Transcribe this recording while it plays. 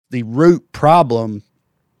the root problem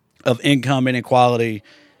of income inequality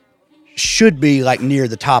should be like near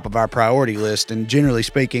the top of our priority list. And generally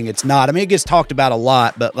speaking, it's not. I mean, it gets talked about a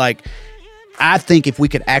lot, but like, I think if we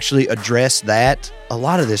could actually address that, a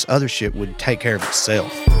lot of this other shit would take care of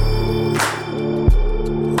itself.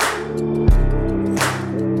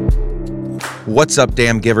 What's up,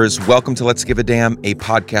 damn givers? Welcome to Let's Give a Damn, a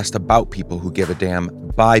podcast about people who give a damn,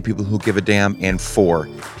 by people who give a damn, and for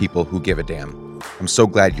people who give a damn. I'm so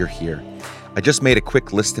glad you're here. I just made a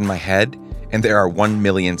quick list in my head, and there are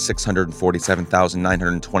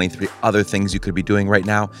 1,647,923 other things you could be doing right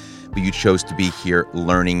now, but you chose to be here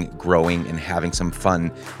learning, growing, and having some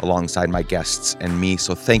fun alongside my guests and me,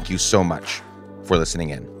 so thank you so much for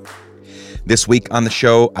listening in. This week on the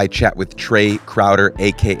show, I chat with Trey Crowder,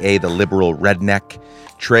 a.k.a. the Liberal Redneck.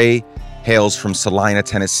 Trey hails from Salina,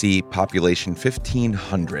 Tennessee, population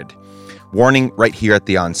 1,500. Warning right here at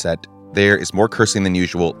the onset, there is more cursing than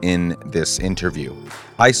usual in this interview.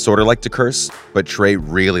 I sort of like to curse, but Trey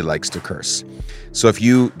really likes to curse. So if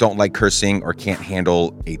you don't like cursing or can't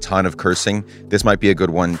handle a ton of cursing, this might be a good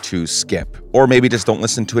one to skip. Or maybe just don't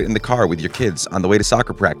listen to it in the car with your kids on the way to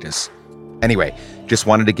soccer practice. Anyway, just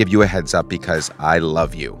wanted to give you a heads up because I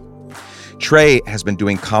love you. Trey has been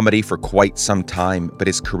doing comedy for quite some time, but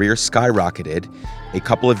his career skyrocketed a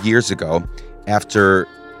couple of years ago after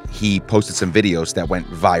he posted some videos that went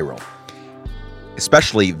viral.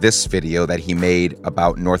 Especially this video that he made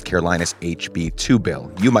about North Carolina's HB 2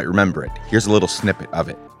 bill. You might remember it. Here's a little snippet of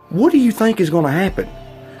it. What do you think is going to happen?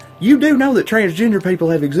 You do know that transgender people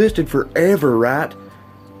have existed forever, right?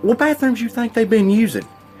 What bathrooms you think they've been using?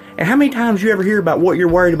 And how many times you ever hear about what you're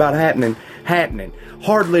worried about happening?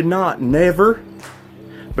 Hardly not, never.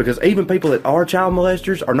 Because even people that are child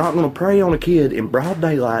molesters are not going to prey on a kid in broad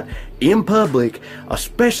daylight, in public,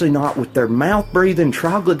 especially not with their mouth-breathing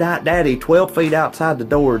troglodyte daddy 12 feet outside the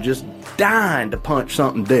door just dying to punch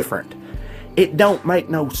something different. It don't make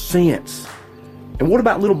no sense. And what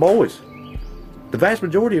about little boys? The vast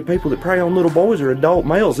majority of people that prey on little boys are adult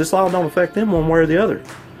males. This law don't affect them one way or the other.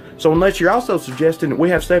 So unless you're also suggesting that we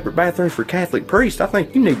have separate bathrooms for Catholic priests, I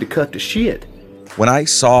think you need to cut the shit. When I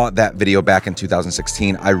saw that video back in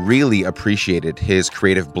 2016, I really appreciated his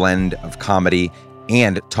creative blend of comedy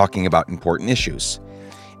and talking about important issues.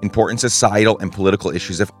 Important societal and political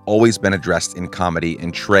issues have always been addressed in comedy,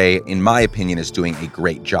 and Trey, in my opinion, is doing a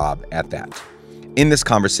great job at that. In this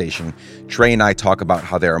conversation, Trey and I talk about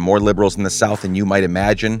how there are more liberals in the South than you might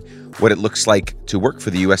imagine, what it looks like to work for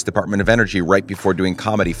the U.S. Department of Energy right before doing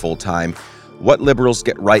comedy full-time, what liberals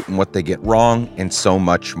get right and what they get wrong, and so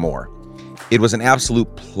much more. It was an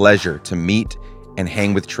absolute pleasure to meet and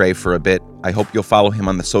hang with Trey for a bit. I hope you'll follow him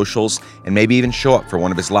on the socials and maybe even show up for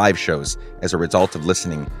one of his live shows as a result of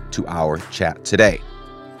listening to our chat today.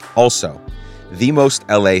 Also, the most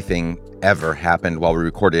LA thing ever happened while we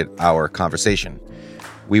recorded our conversation.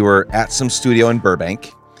 We were at some studio in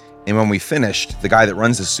Burbank, and when we finished, the guy that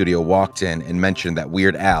runs the studio walked in and mentioned that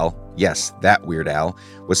Weird Al, yes, that Weird Al,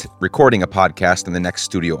 was recording a podcast in the next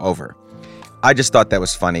studio over. I just thought that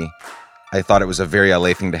was funny. I thought it was a very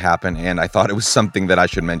LA thing to happen, and I thought it was something that I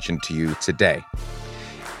should mention to you today.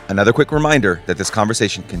 Another quick reminder that this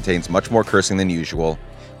conversation contains much more cursing than usual.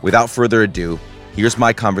 Without further ado, here's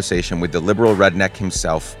my conversation with the Liberal Redneck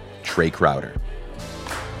himself, Trey Crowder.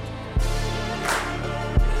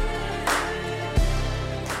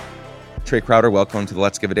 Trey Crowder, welcome to the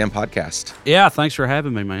Let's Give a Damn podcast. Yeah, thanks for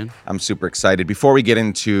having me, man. I'm super excited. Before we get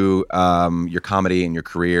into your comedy and your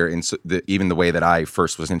career, and even the way that I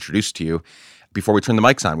first was introduced to you, before we turned the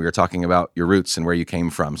mics on, we were talking about your roots and where you came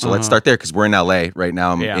from. So let's start there, because we're in LA right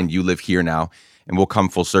now, and you live here now, and we'll come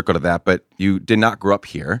full circle to that. But you did not grow up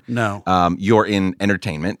here. No. You're in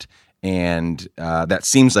entertainment, and that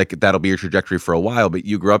seems like that'll be your trajectory for a while, but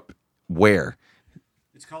you grew up where?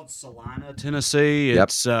 It's called Salina, Tennessee. Yep.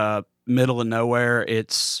 It's middle of nowhere.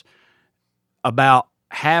 It's about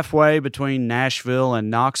halfway between Nashville and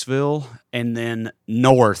Knoxville, and then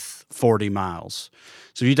north 40 miles.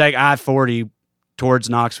 So if you take I-40 towards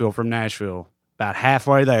Knoxville from Nashville, about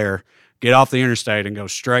halfway there, get off the interstate and go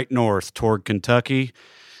straight north toward Kentucky,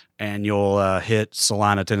 and you'll hit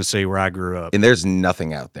Salina, Tennessee, where I grew up. And there's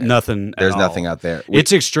nothing out there. There's nothing out there.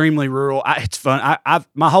 It's extremely rural. It's fun. I've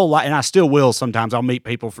my whole life, and I still will sometimes. I'll meet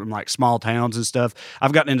people from like small towns and stuff.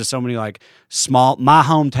 I've gotten into so many like my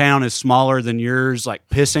hometown is smaller than yours, like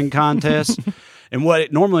pissing contests. And what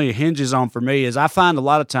it normally hinges on for me is I find a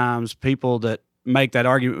lot of times people that make that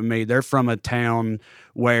argument with me, they're from a town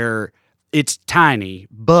where it's tiny,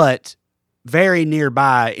 but very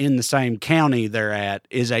nearby in the same county they're at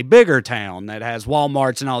is a bigger town that has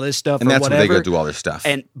Walmarts and all this stuff, and or that's whatever. where they go do all their stuff.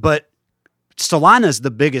 But Salina's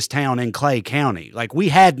the biggest town in Clay County. Like, we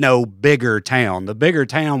had no bigger town. The bigger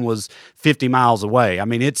town was 50 miles away. I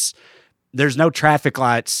mean, there's no traffic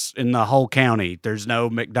lights in the whole county. There's no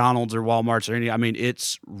McDonald's or Walmarts or any. I mean,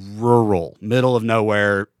 it's rural, middle of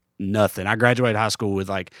nowhere, nothing. I graduated high school with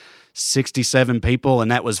like 67 people,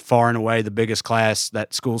 and that was far and away the biggest class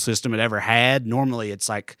that school system had ever had. Normally, it's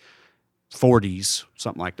like 40s,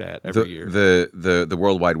 something like that every year. The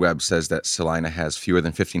World Wide Web says that Salina has fewer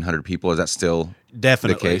than 1,500 people. Is that still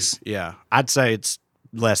Definitely the case? Yeah, I'd say it's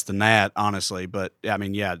less than that, honestly. But I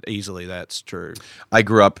mean, yeah, easily that's true. I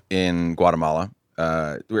grew up in Guatemala.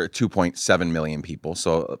 We're at 2.7 million people,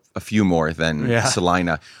 so a few more than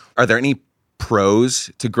Salina. Are there any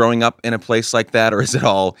pros to growing up in a place like that, or is it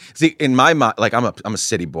all? See, in my mind, like I'm a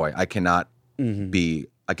city boy. I cannot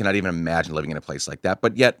I cannot even imagine living in a place like that.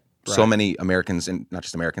 But yet, so many Americans, and not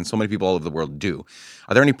just Americans, so many people all over the world do.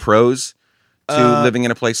 Are there any pros to living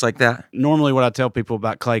in a place like that? Normally, what I tell people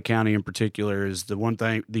about Clay County in particular is the one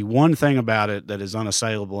thing about it that is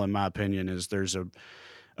unassailable, in my opinion, is there's a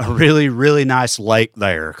really, really nice lake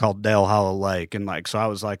there called Dale Hollow Lake. And like, so I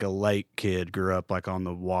was like a lake kid, grew up like on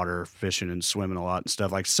the water, fishing and swimming a lot and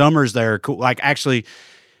stuff. Like, summers there are cool. Like, actually,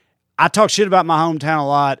 I talk shit about my hometown a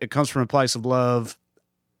lot. It comes from a place of love.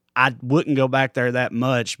 I wouldn't go back there that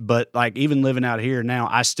much, but like, even living out here now,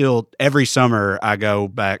 I still, every summer I go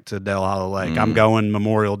back to Dale Hollow Lake. I'm going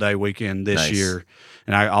Memorial Day weekend this year,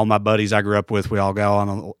 and all my buddies I grew up with, we all go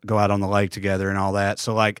out on the lake together and all that.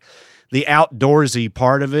 So like, the outdoorsy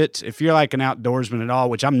part of it, if you're like an outdoorsman at all,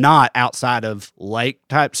 which I'm not outside of lake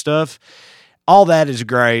type stuff, all that is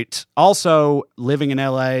great. Also, living in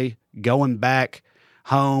LA, going back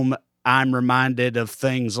home, I'm reminded of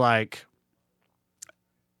things like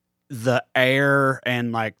the air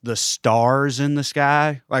and like the stars in the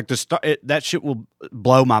sky. Like that shit will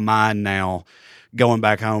blow my mind now going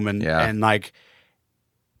back home and like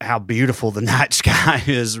how beautiful the night sky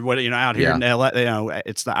is. Out here in LA,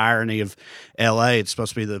 it's the irony of LA. It's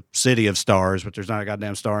supposed to be the city of stars, but there's not a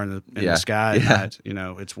goddamn star in the sky at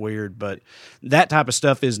night. It's weird, but that type of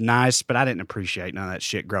stuff is nice, but I didn't appreciate none of that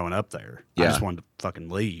shit growing up there. I just wanted to fucking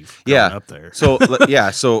leave growing up there. So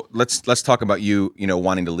let's talk about you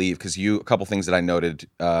wanting to leave, because a couple things that I noted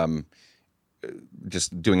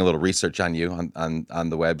just doing a little research on you on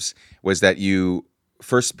the webs was that you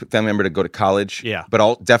first family member to go to college,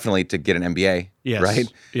 but definitely to get an MBA,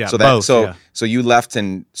 right? Yeah, so you left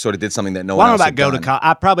and sort of did something that no one else had done. To college?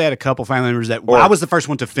 I probably had a couple family members that I was the first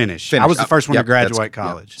one to finish. I was the first one to graduate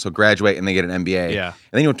college. So graduate and then get an MBA. Yeah, and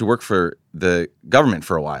then you went to work for the government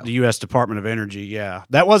for a while. The U.S. Department of Energy. Yeah,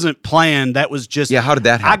 that wasn't planned. That was just how did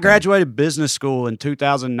that happen? I graduated business school in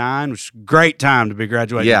 2009, which was a great time to be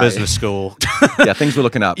graduating business school. Things were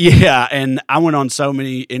looking up. Yeah, and I went on so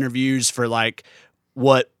many interviews for like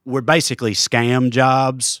what were basically scam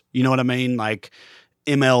jobs, you know what I mean? Like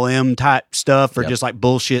MLM type stuff, or just like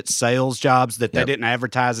bullshit sales jobs that they didn't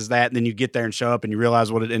advertise as that. And then you get there and show up and you realize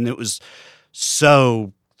and it was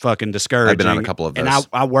so fucking discouraging. I've been on a couple of those. And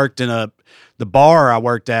I worked in the bar I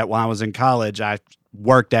worked at when I was in college. I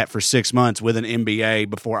worked at for 6 months with an MBA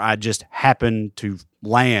before I just happened to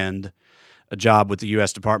land a job with the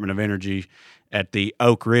U.S. Department of Energy at the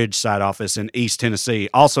Oak Ridge site office in East Tennessee.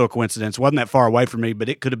 Also a coincidence. Wasn't that far away from me, but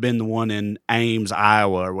it could have been the one in Ames,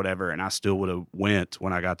 Iowa or whatever, and I still would have went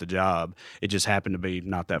when I got the job. It just happened to be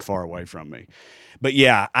not that far away from me. But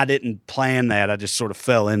yeah, I didn't plan that. I just sort of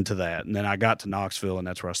fell into that. And then I got to Knoxville, and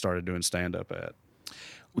that's where I started doing stand-up at.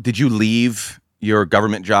 Did you leave your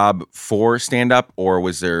government job for stand-up, or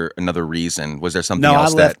was there another reason? Was there something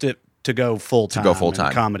else? No, I left it to go full-time. To go full-time.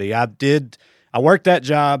 In comedy. I worked that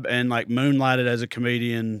job and like moonlighted as a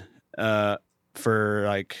comedian for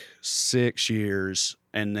like 6 years,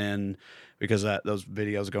 and then because those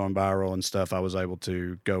videos going viral and stuff, I was able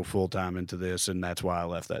to go full time into this, and that's why I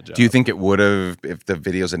left that job. Do you think it would have, if the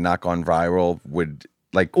videos had not gone viral,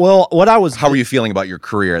 how were you feeling about your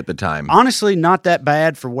career at the time? Honestly, not that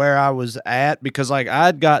bad for where I was at, because like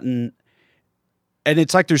I'd gotten. And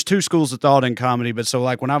it's like there's two schools of thought in comedy, but so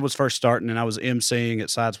like when I was first starting and I was emceeing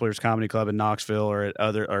at Side Splitters Comedy Club in Knoxville or at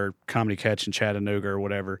or Comedy Catch in Chattanooga or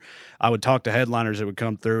whatever, I would talk to headliners that would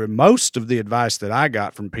come through, and most of the advice that I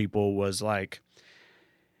got from people was like,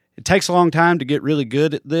 it takes a long time to get really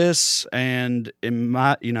good at this, and in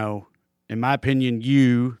my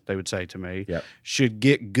opinion, they would say to me, should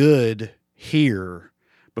get good here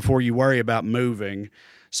before you worry about moving.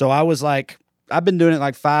 So I was like, I've been doing it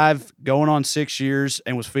like 5, going on 6 years,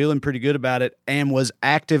 and was feeling pretty good about it, and was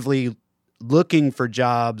actively looking for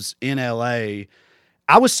jobs in LA.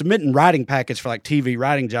 I was submitting writing packets for like TV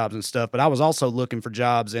writing jobs and stuff, but I was also looking for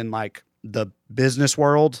jobs in like the business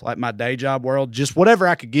world, like my day job world, just whatever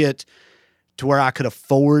I could get to where I could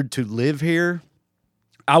afford to live here.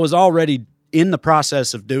 I was already in the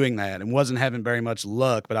process of doing that and wasn't having very much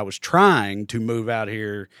luck, but I was trying to move out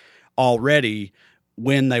here already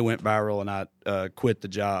when they went viral and I quit the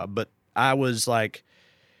job. But I was like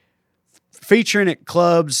featuring at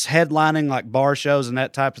clubs, headlining like bar shows and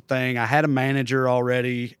that type of thing. I had a manager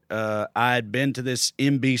already. I had been to this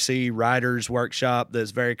NBC writers workshop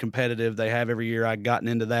that's very competitive. They have every year. I'd gotten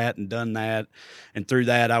into that and done that. And through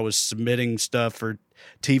that, I was submitting stuff for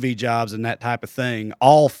TV jobs and that type of thing,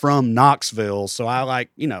 all from Knoxville. So I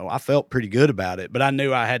I felt pretty good about it, but I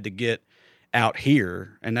knew I had to get out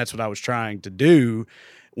here. And that's what I was trying to do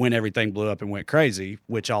when everything blew up and went crazy,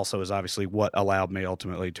 which also is obviously what allowed me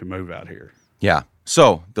ultimately to move out here. Yeah.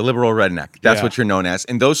 So the liberal redneck, that's what you're known as.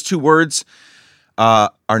 And those two words are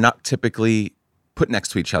not typically put next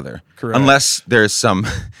to each other. Correct. Unless there's some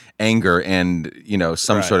anger and,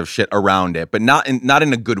 some sort of shit around it, but not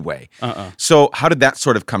in a good way. So how did that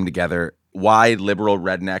sort of come together? Why liberal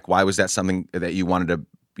redneck? Why was that something that you wanted to,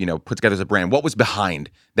 put together as a brand? What was behind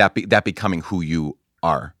that becoming who you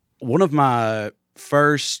are? One of my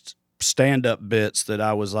first stand-up bits that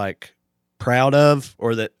I was like proud of,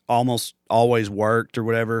 or that almost always worked or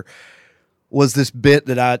whatever, was this bit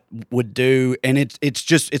that I would do, and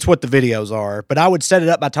it's what the videos are, but I would set it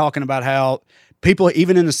up by talking about how people,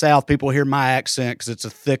 even in the South, people hear my accent because it's a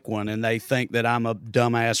thick one, and they think that I'm a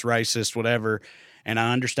dumbass racist, whatever. And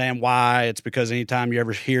I understand why. It's because anytime you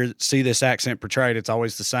ever see this accent portrayed, it's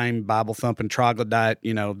always the same Bible thumping troglodyte,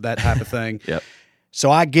 that type of thing. Yep.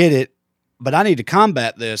 So I get it, but I need to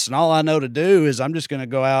combat this. And all I know to do is I'm just going to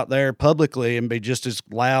go out there publicly and be just as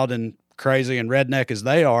loud and crazy and redneck as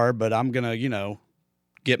they are. But I'm going to,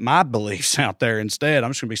 get my beliefs out there instead.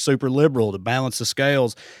 I'm just going to be super liberal to balance the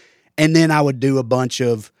scales. And then I would do a bunch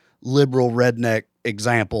of liberal redneck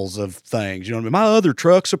examples of things. You know what I mean? My other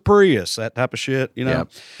truck's a Prius, that type of shit,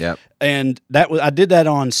 Yep. And I did that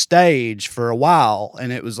on stage for a while,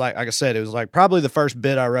 and it was like I said, it was like probably the first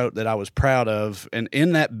bit I wrote that I was proud of. And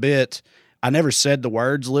in that bit, I never said the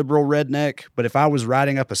words liberal redneck, but if I was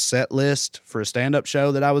writing up a set list for a stand-up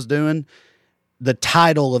show that I was doing, the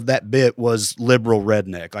title of that bit was liberal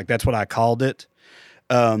redneck. Like that's what I called it.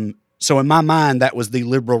 So in my mind, that was the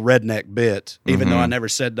liberal redneck bit, even though I never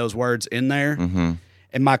said those words in there. Mm-hmm.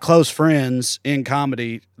 And my close friends in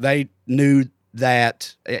comedy, they knew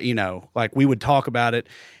that, like we would talk about it.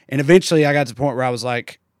 And eventually I got to the point where I was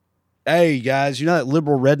like, hey, guys, that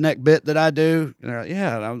liberal redneck bit that I do? And they're like,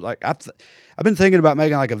 yeah. And I was like, I've been thinking about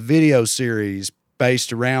making like a video series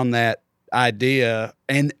based around that idea.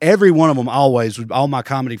 And every one of them all my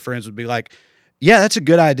comedy friends would be like, yeah, that's a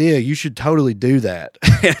good idea. You should totally do that.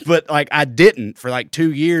 But like I didn't for like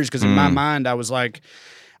 2 years because in my mind I was like,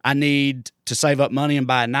 I need to save up money and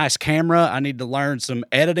buy a nice camera. I need to learn some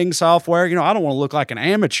editing software. I don't want to look like an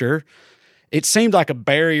amateur. It seemed like a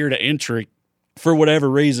barrier to entry for whatever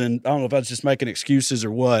reason. I don't know if I was just making excuses or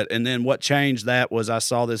what. And then what changed that was I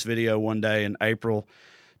saw this video one day in April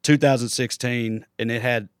 2016, and it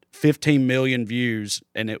had 15 million views,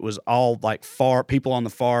 and it was all like people on the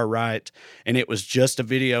far right, and it was just a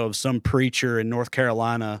video of some preacher in North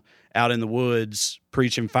Carolina out in the woods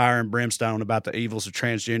preaching fire and brimstone about the evils of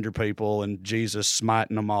transgender people and Jesus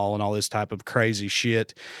smiting them all and all this type of crazy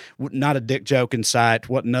shit. Not a dick joke in sight.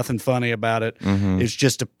 Wasn't nothing funny about it. It's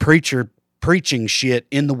just a preacher preaching shit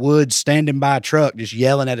in the woods, standing by a truck, just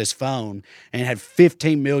yelling at his phone, and it had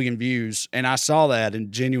 15 million views. And I saw that,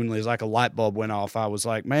 and genuinely, it's like a light bulb went off. I was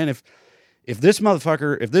like, man, if this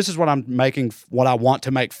motherfucker, if this is what I'm making, what I want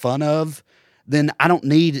to make fun of, then I don't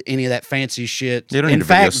need any of that fancy shit. In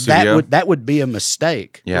fact, that would be a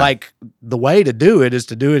mistake. Yeah. Like the way to do it is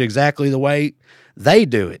to do it exactly the way they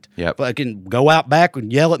do it. Yep. But I can go out back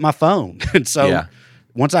and yell at my phone. And so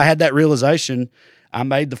once I had that realization, I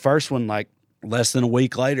made the first one like less than a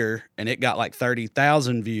week later, and it got like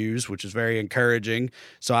 30,000 views, which is very encouraging.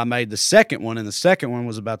 So I made the second one, and the second one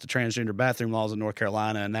was about the transgender bathroom laws in North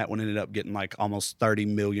Carolina, and that one ended up getting like almost 30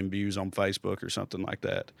 million views on Facebook or something like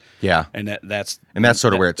that. Yeah. And that's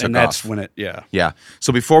sort of where it took off. And that's when it, Yeah.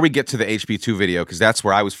 So before we get to the HB2 video, because that's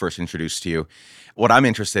where I was first introduced to you, what I'm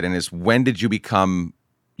interested in is when did you become...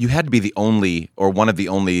 You had to be the only or one of the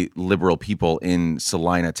only liberal people in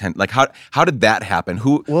Salina. Like, how did that happen?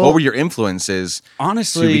 What were your influences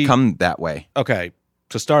honestly, to become that way? Okay,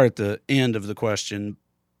 to start at the end of the question,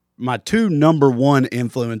 my two number one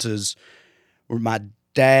influences were my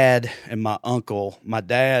dad and my uncle. My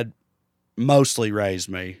dad mostly raised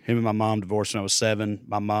me. Him and my mom divorced when I was 7.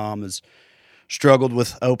 My mom has struggled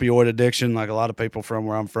with opioid addiction like a lot of people from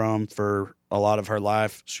where I'm from for a lot of her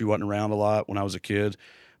life. She wasn't around a lot when I was a kid.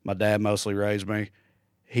 My dad mostly raised me.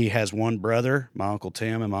 He has one brother, my Uncle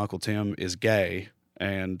Tim, and my Uncle Tim is gay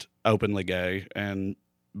and openly gay, and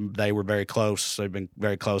they were very close. They've been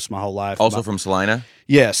very close my whole life. Also from Salina?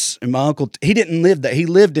 Yes. And my uncle, he didn't live there. He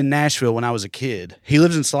lived in Nashville when I was a kid. He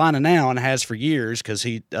lives in Salina now and has for years because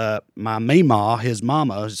my Meemaw, his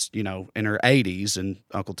mama, is, in her 80s, and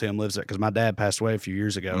Uncle Tim lives there because my dad passed away a few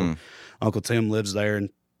years ago. Uncle Tim lives there and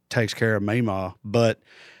takes care of Meemaw. But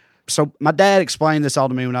so my dad explained this all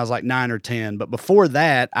to me when I was like 9 or 10. But before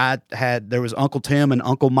that, there was Uncle Tim and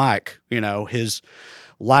Uncle Mike, his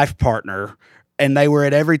life partner. And they were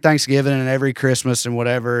at every Thanksgiving and every Christmas and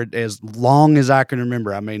whatever, as long as I can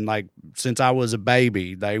remember. I mean, like, since I was a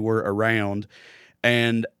baby, they were around.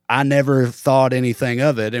 And I never thought anything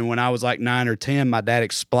of it. And when I was like 9 or 10, my dad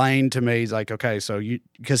explained to me, he's like, okay, so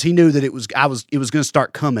because he knew that it was going to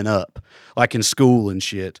start coming up, like in school and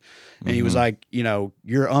shit. And he was like,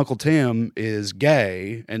 your Uncle Tim is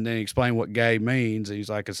gay. And then he explained what gay means. And he's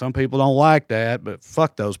like, and some people don't like that, but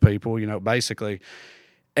fuck those people, basically.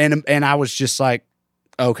 And I was just like,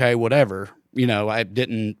 okay, whatever. It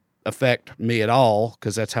didn't affect me at all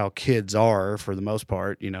because that's how kids are for the most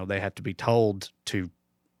part. They have to be told to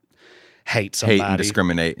hate somebody. Hate and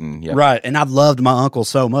discriminate. And right. And I've loved my uncle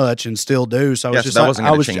so much and still do. So I was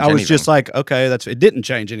just just like, okay, it didn't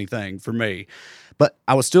change anything for me. But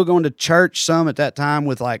I was still going to church some at that time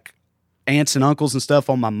with like aunts and uncles and stuff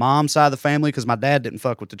on my mom's side of the family because my dad didn't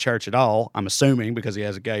fuck with the church at all, I'm assuming, because he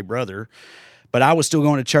has a gay brother. But I was still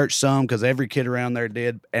going to church some because every kid around there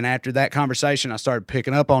did. And after that conversation, I started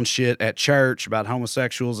picking up on shit at church about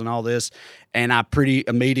homosexuals and all this. And I pretty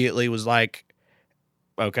immediately was like,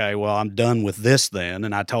 okay, well, I'm done with this then.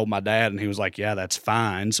 And I told my dad, and he was like, yeah, that's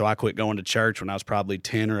fine. So I quit going to church when I was probably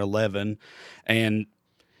 10 or 11. And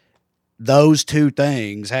those two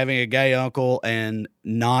things, having a gay uncle and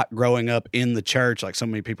not growing up in the church like so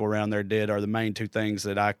many people around there did, are the main two things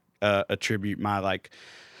that I attribute my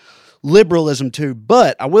liberalism to.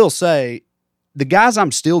 But I will say the guys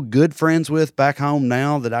I'm still good friends with back home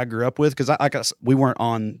now that I grew up with, because we weren't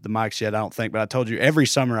on the mics yet, I don't think, but I told you every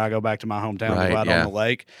summer I go back to my hometown to go out on the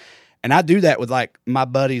lake. And I do that with like my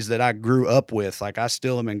buddies that I grew up with. Like I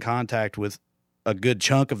still am in contact with a good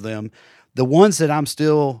chunk of them. The ones that I'm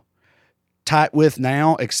still tight with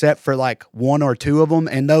now, except for like one or two of them,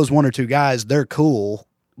 and those one or two guys, they're cool.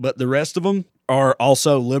 But the rest of them are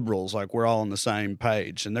also liberals. Like we're all on the same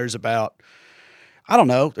page. And there's about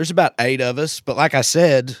 8 of us. But like I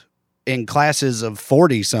said, in classes of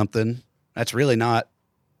 40 something, that's really not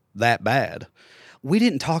that bad. We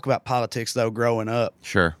didn't talk about politics though growing up.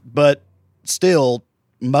 Sure. But still,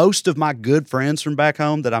 most of my good friends from back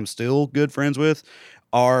home that I'm still good friends with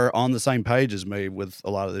are on the same page as me with a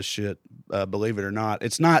lot of this shit. Believe it or not,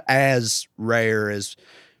 it's not as rare as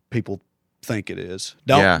people think it is.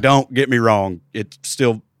 Don't get me wrong. It's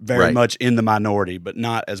still very much in the minority, but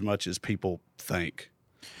not as much as people think.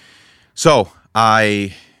 So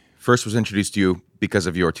I first was introduced to you because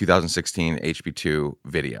of your 2016 HB2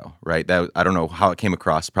 video, right? That I don't know how it came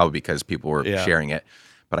across, probably because people were sharing it,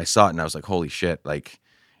 but I saw it and I was like, holy shit. Like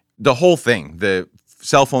the whole thing, the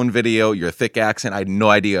cell phone video, your thick accent, I had no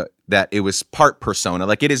idea that it was part persona.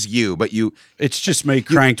 Like it is you, but it's just me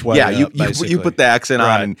cranked way up, you put the accent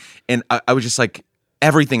on and I was just like,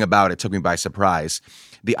 everything about it took me by surprise.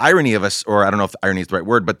 The irony of us, or I don't know if irony is the right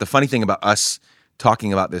word, but the funny thing about us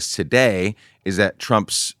talking about this today is that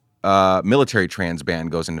Trump's military trans ban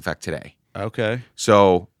goes into effect today. Okay.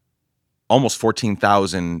 So almost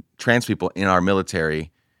 14,000 trans people in our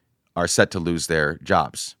military are set to lose their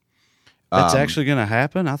jobs. That's actually going to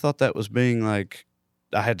happen? I thought that was being like,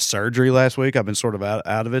 I had surgery last week. I've been sort of out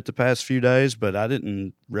of it the past few days, but I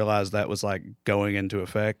didn't realize that was like going into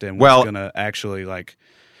effect and was going to actually like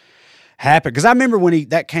happen. Because I remember when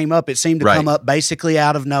that came up, it seemed to come up basically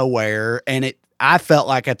out of nowhere. And I felt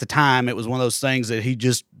like at the time it was one of those things that he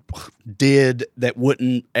just did that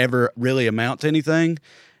wouldn't ever really amount to anything.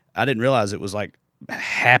 I didn't realize it was like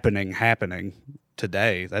happening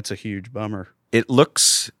today. That's a huge bummer. It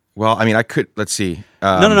looks... Well, I mean, let's see.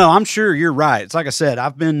 No. I'm sure you're right. It's like I said,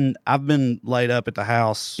 I've been laid up at the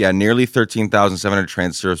house. Yeah, nearly 13,700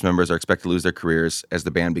 trans service members are expected to lose their careers as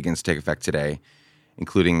the ban begins to take effect today,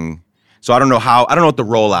 including. So I don't know what the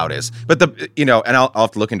rollout is, but and I'll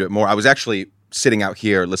have to look into it more. I was actually sitting out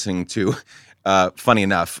here listening to, funny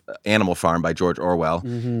enough, Animal Farm by George Orwell,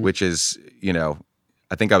 which is,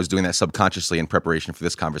 I think I was doing that subconsciously in preparation for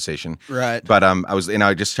this conversation. Right. But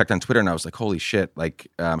I just checked on Twitter and I was like, holy shit.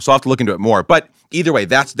 Like, so I'll have to look into it more. But either way,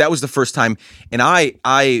 that was the first time. And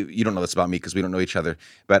you don't know this about me because we don't know each other,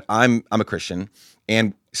 but I'm a Christian.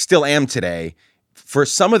 And still am today for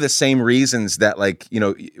some of the same reasons that, like, you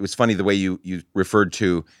know, it was funny the way you referred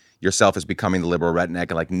to yourself as becoming the liberal redneck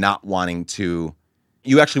and like not wanting to,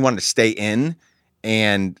 you actually wanted to stay in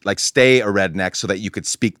and like stay a redneck so that you could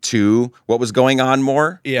speak to what was going on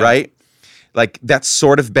more. Yeah. Right. Like that's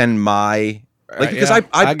sort of been my, like, because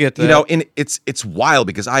I get that. You know, and it's wild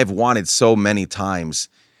because I've wanted so many times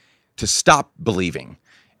to stop believing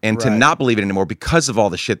and to not believe it anymore because of all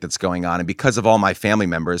the shit that's going on and because of all my family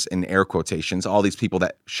members, in air quotations, all these people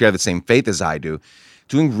that share the same faith as I do,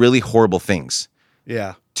 doing really horrible things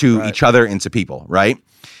to each other and to people, right?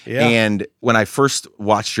 Yeah. And when I first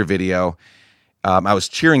watched your video, I was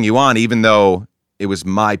cheering you on, even though it was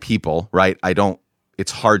my people, right?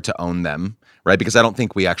 It's hard to own them, right? Because I don't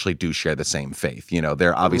think we actually do share the same faith. You know,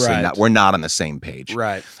 they're obviously we're not on the same page.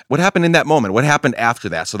 Right. What happened in that moment? What happened after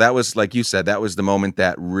that? So that was, like you said, that was the moment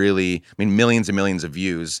that really, I mean, millions and millions of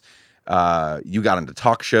views. You got into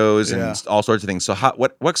talk shows and all sorts of things. So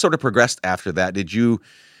what sort of progressed after that? Did you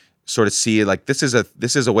sort of see like, this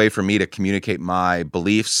is a way for me to communicate my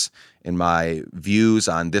beliefs and my views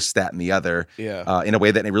on this, that, and the other in a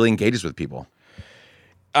way that it really engages with people?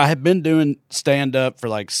 I had been doing stand-up for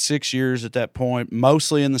like 6 years at that point,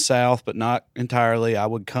 mostly in the South, but not entirely. I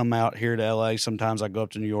would come out here to L.A. Sometimes I'd go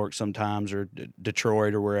up to New York sometimes, or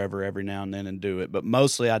Detroit or wherever every now and then and do it. But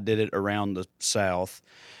mostly I did it around the South.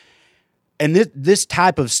 And this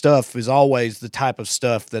type of stuff is always the type of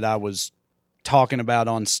stuff that I was talking about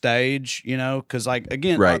on stage, you know, because like,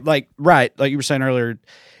 again, like you were saying earlier,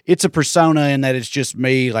 it's a persona in that it's just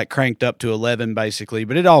me like cranked up to 11 basically,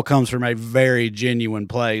 but it all comes from a very genuine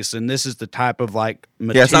place. And this is the type of like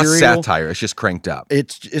material. Yeah, it's not satire. It's just cranked up.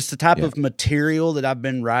 It's the type of material that I've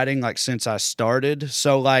been writing like since I started.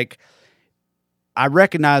 So like I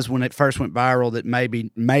recognized when it first went viral that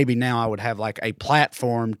maybe now I would have like a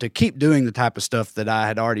platform to keep doing the type of stuff that I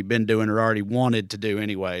had already been doing or already wanted to do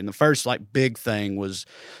anyway. And the first like big thing was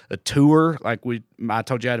a tour. Like I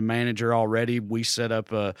told you I had a manager already. We set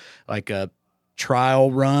up a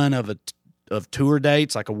trial run of tour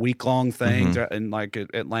dates, like a week-long thing in like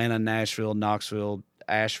Atlanta, Nashville, Knoxville,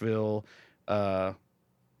 Asheville,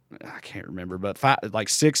 I can't remember, but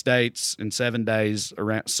 6 dates in 7 days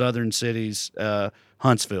around southern cities.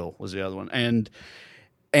 Huntsville was the other one. And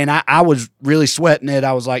I was really sweating it.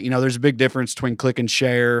 I was like, you know, there's a big difference between click and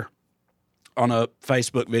share on a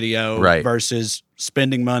Facebook video versus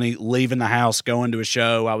spending money, leaving the house, going to a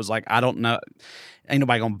show. I was like, I don't know. Ain't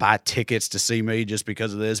nobody going to buy tickets to see me just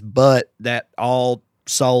because of this. But that all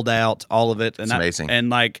sold out, all of it. And it's amazing. And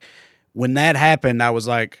like when that happened, I was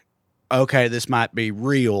like, okay, this might be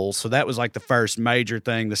real. So that was like the first major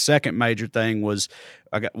thing. The second major thing was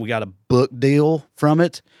we got a book deal from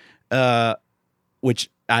it, which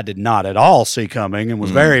I did not at all see coming and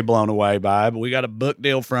was very blown away by. But we got a book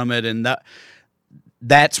deal from it, and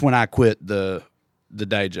that's when I quit the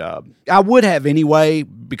day job. I would have anyway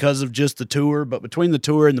because of just the tour, but between the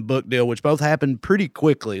tour and the book deal, which both happened pretty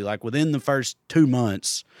quickly, like within the first 2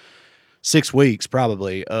 months, 6 weeks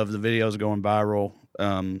probably of the videos going viral,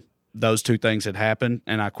 those two things had happened,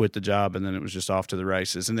 and I quit the job, and then it was just off to the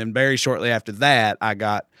races. And then very shortly after that, I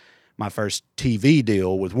got my first TV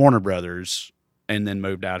deal with Warner Brothers, and then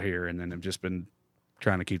moved out here, and then have just been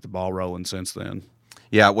trying to keep the ball rolling since then.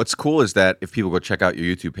 Yeah, what's cool is that if people go check out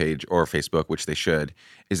your YouTube page or Facebook, which they should,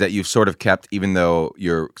 is that you've sort of kept, even though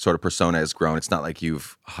your sort of persona has grown, it's not like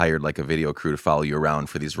you've hired like a video crew to follow you around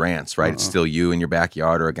for these rants, right? It's still you in your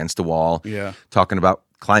backyard or against a wall talking about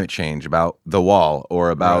climate change, about the wall,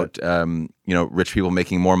 or about rich people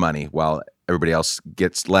making more money while everybody else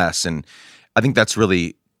gets less. And I think that's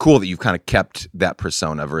really cool that you've kind of kept that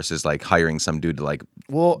persona versus like hiring some dude to like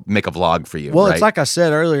make a vlog for you. Well, right? It's like I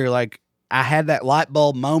said earlier, like I had that light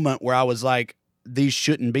bulb moment where I was like, these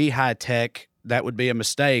shouldn't be high tech. That would be a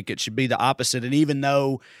mistake. It should be the opposite. And even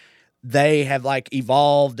though they have like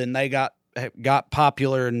evolved and they got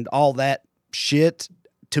popular and all that shit,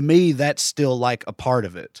 to me, that's still like a part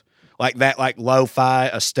of it. Like that, like lo-fi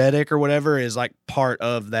aesthetic or whatever is like part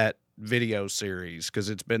of that video series because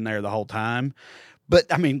it's been there the whole time. But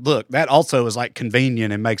I mean, look, that also is like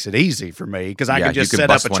convenient and makes it easy for me because I can just set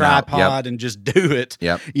up a tripod and just do it,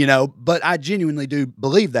 you know. But I genuinely do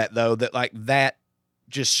believe that though, that like that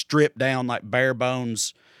just stripped down like bare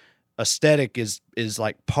bones aesthetic is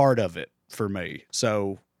like part of it for me.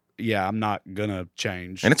 So yeah, I'm not gonna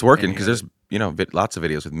change. And it's working because there's lots of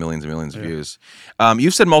videos with millions and millions of views.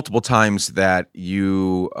 You've said multiple times that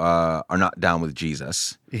you are not down with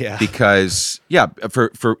Jesus. Yeah. Because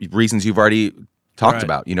for reasons you've already talked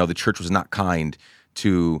about. You know, the church was not kind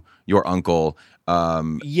to your uncle.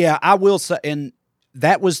 I will say, and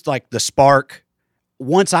that was like the spark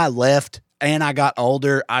once I left and I got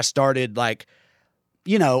older, I started like,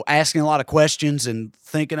 asking a lot of questions and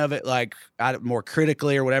thinking of it like more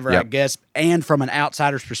critically or whatever, I guess. And from an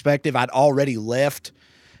outsider's perspective, I'd already left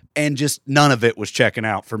and just none of it was checking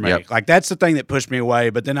out for me. Like that's the thing that pushed me away.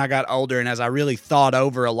 But then I got older, and as I really thought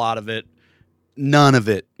over a lot of it, none of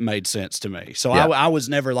it made sense to me. So I was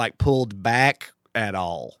never like pulled back at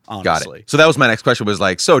all, honestly. Got it. So that was my next question, was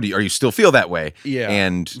like, so are you still feel that way? Yeah,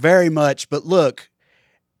 and very much. But look,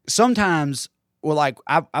 sometimes, well, like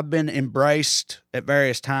I've been embraced at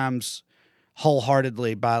various times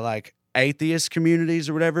wholeheartedly by like atheist communities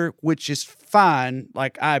or whatever, which is fine.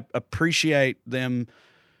 Like I appreciate them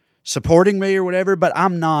supporting me or whatever, but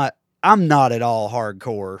I'm not at all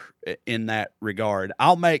hardcore in that regard.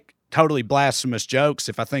 I'll make totally blasphemous jokes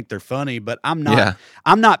if I think they're funny, but I'm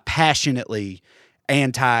not passionately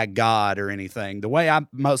anti-God or anything. The way I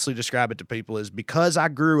mostly describe it to people is because I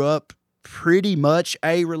grew up pretty much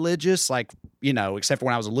a-religious, like, except for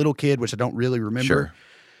when I was a little kid, which I don't really remember. Sure.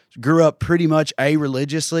 Grew up pretty much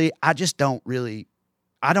a-religiously. I don't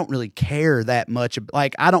really care that much.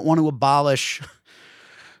 Like, I don't want to abolish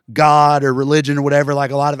God or religion or whatever,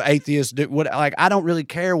 like a lot of atheists do. Like, I don't really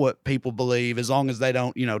care what people believe as long as they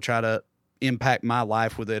don't, try to impact my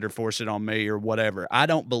life with it or force it on me or whatever. I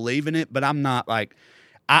don't believe in it, but I'm not like,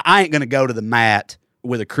 I ain't going to go to the mat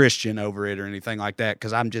with a Christian over it or anything like that,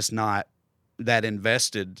 because I'm just not that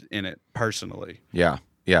invested in it personally. Yeah.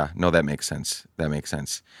 Yeah. No, that makes sense.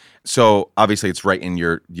 So obviously it's right in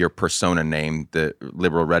your persona name, the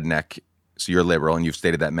liberal redneck. So you're liberal, and you've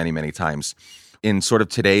stated that many, many times. In sort of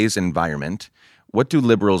today's environment, what do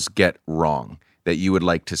liberals get wrong that you would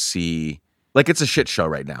like to see? Like, it's a shit show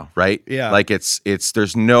right now, right? Yeah. Like there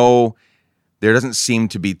doesn't seem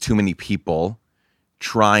to be too many people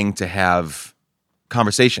trying to have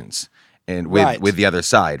conversations and with the other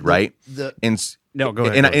side, right? No, go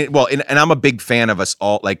ahead. And I'm a big fan of us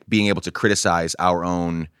all like being able to criticize our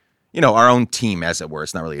own team, as it were.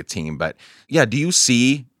 It's not really a team, but yeah. Do you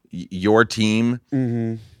see your team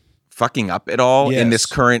fucking up at all in this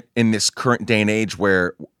current day and age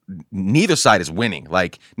where neither side is winning?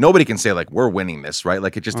 Like, nobody can say like we're winning this, right?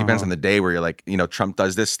 Like, it just depends on the day where you're like, Trump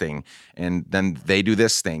does this thing and then they do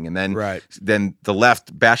this thing, and then then the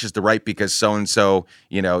left bashes the right because so and so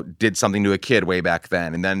did something to a kid way back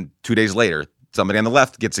then, and then 2 days later somebody on the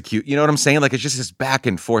left gets accused. You know what I'm saying? Like, it's just this back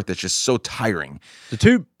and forth that's just so tiring. The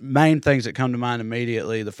two main things that come to mind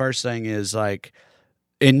immediately, the first thing is like,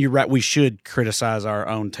 and you're right, we should criticize our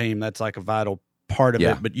own team. That's like a vital part of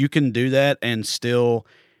it. But you can do that and still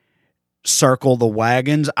circle the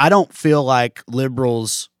wagons. I don't feel like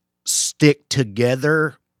liberals stick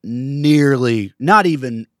together nearly, not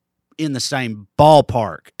even in the same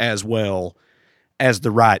ballpark as well as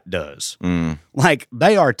the right does. Like,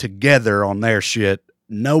 they are together on their shit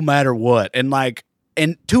no matter what. And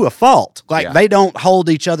to a fault. Like, they don't hold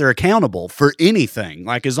each other accountable for anything.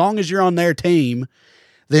 Like, as long as you're on their team,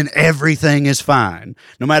 then everything is fine.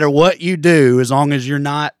 No matter what you do, as long as you're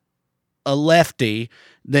not a lefty,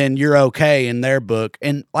 then you're okay in their book.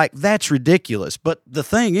 And like, that's ridiculous. But the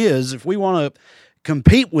thing is, if we want to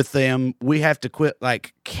compete with them, we have to quit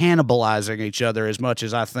like cannibalizing each other as much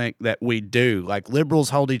as I think that we do. Like,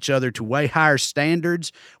 liberals hold each other to way higher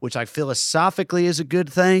standards, which like philosophically is a good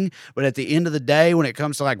thing. But at the end of the day, when it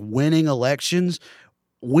comes to like winning elections,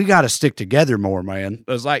 we got to stick together more, man.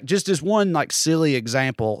 It was like, just as one like silly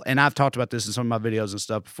example, and I've talked about this in some of my videos and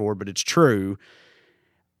stuff before, but it's true.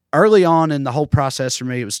 Early on in the whole process for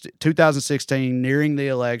me, it was 2016, nearing the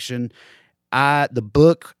election. The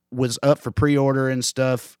book was up for pre-order and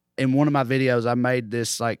stuff. In one of my videos, I made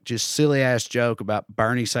this like just silly ass joke about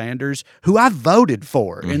Bernie Sanders, who I voted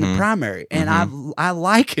for in the primary, and I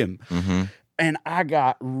like him. And I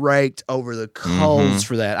got raked over the coals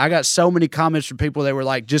for that. I got so many comments from people that were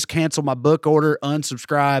like, just cancel my book order,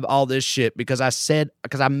 unsubscribe, all this shit, because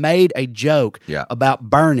I made a joke about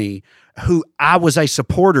Bernie, who I was a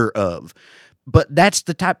supporter of. But that's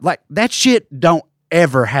the type, like, that shit don't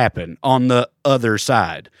ever happen on the other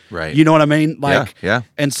side. Right. You know what I mean? Like, yeah.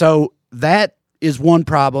 And so that is one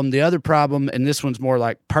problem. The other problem, and this one's more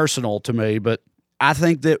like personal to me, but I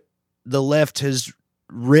think that the left has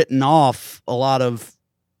written off a lot of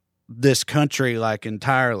this country like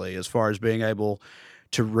entirely as far as being able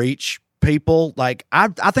to reach people. Like, I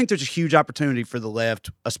think there's a huge opportunity for the left,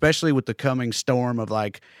 especially with the coming storm of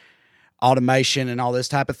like automation and all this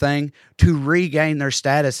type of thing, to regain their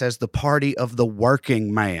status as the party of the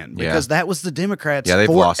working man, because that was the Democrats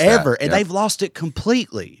forever, and they've lost it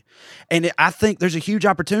completely. And I think there's a huge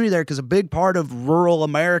opportunity there, because a big part of rural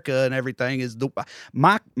America and everything is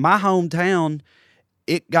my hometown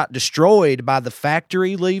it got destroyed by the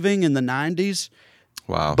factory leaving in the 90s.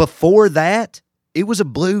 Wow. Before that, it was a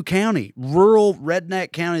blue county, rural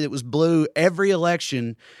redneck county that was blue every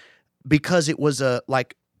election because it was a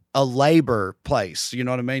labor place. You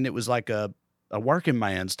know what I mean? It was like a working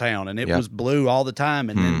man's town, and it was blue all the time.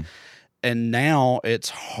 And now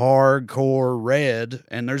it's hardcore red,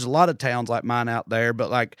 and there's a lot of towns like mine out there.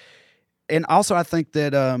 But and also I think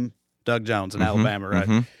that Doug Jones in Alabama,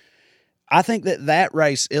 right? I think that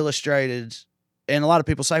race illustrated. And a lot of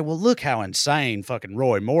people say, well, look how insane fucking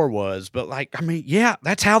Roy Moore was. But, yeah,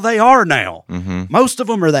 that's how they are now. Most of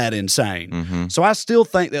them are that insane. So I still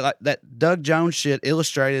think that that Doug Jones shit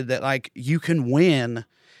illustrated that, you can win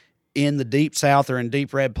in the deep South or in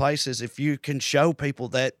deep red places if you can show people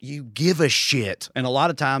that you give a shit. And a lot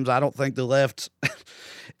of times I don't think the left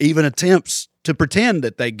even attempts to pretend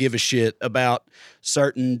that they give a shit about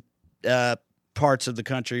certain parts of the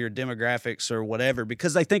country or demographics or whatever,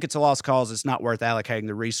 because they think it's a lost cause it's not worth allocating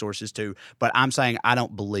the resources to. But I'm saying I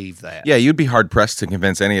don't believe that. Yeah, you'd be hard-pressed to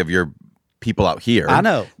convince any of your people out here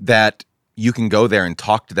that you can go there and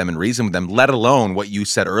talk to them and reason with them, let alone what you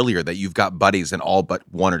said earlier, that you've got buddies and all but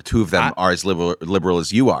one or two of them are as liberal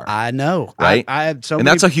as you are. I know. Right? I had and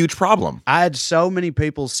that's a huge problem. I had so many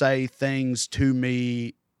people say things to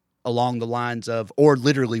me along the lines of, or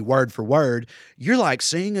literally word for word, you're like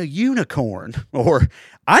seeing a unicorn, or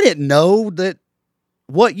I didn't know that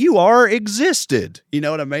what you are existed. You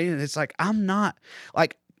know what I mean? And it's I'm not,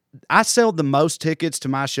 I sell the most tickets to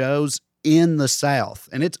my shows in the South,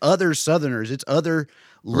 and it's other Southerners, it's other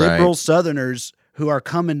liberal Southerners who are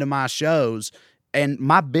coming to my shows, and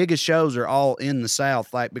my biggest shows are all in the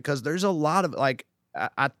South, because there's a lot of,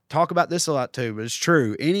 I talk about this a lot too, but it's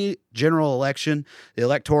true. Any general election, the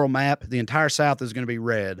electoral map, the entire South is going to be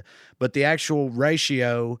red, but the actual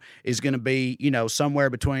ratio is going to be, somewhere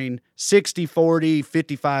between 60-40,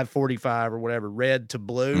 55-45 or whatever, red to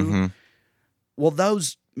blue. Well,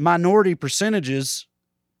 those minority percentages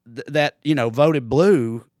that, voted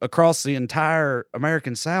blue across the entire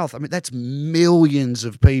American South, I mean, that's millions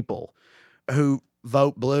of people who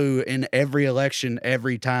vote blue in every election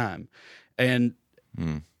every time. And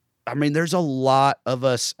I mean, there's a lot of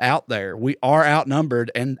us out there. We are outnumbered,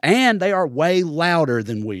 and they are way louder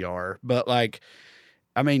than we are. But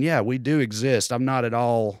yeah, we do exist. I'm not at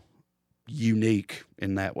all unique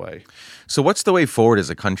in that way. So what's the way forward as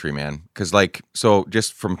a country, man? Because so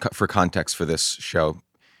just for context for this show,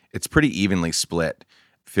 it's pretty evenly split,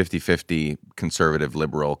 50-50 conservative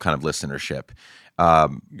liberal kind of listenership.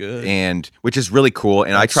 Good. And which is really cool.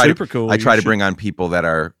 And That's super cool. I try to bring on people that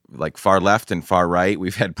are far left and far right.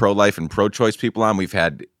 We've had pro-life and pro-choice people on. We've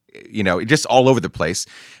had, just all over the place,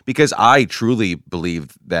 because I truly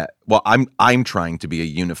believe that, well, I'm trying to be a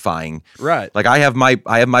unifying, right. I have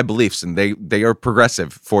my beliefs, and they are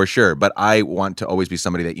progressive for sure, but I want to always be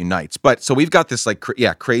somebody that unites. But so we've got this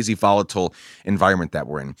crazy volatile environment that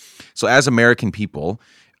we're in. So as American people,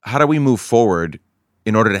 how do we move forward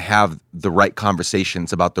in order to have the right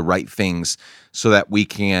conversations about the right things, so that we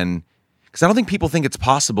can, because I don't think people think it's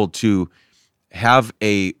possible to have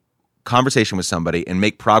a conversation with somebody and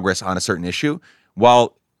make progress on a certain issue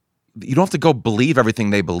while you don't have to go believe everything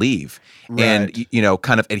they believe, right. And,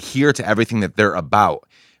 kind of adhere to everything that they're about,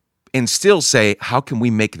 and still say, how can we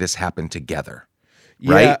make this happen together?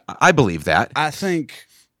 Right? Yeah, I believe that. I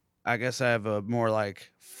guess I have a more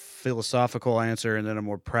philosophical answer and then a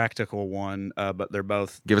more practical one, but they're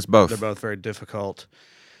both give us both. They're both very difficult.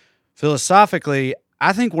 Philosophically,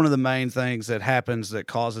 I think one of the main things that happens that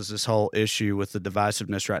causes this whole issue with the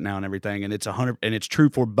divisiveness right now and everything, and it's true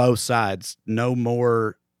for both sides, no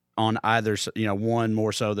more on either, one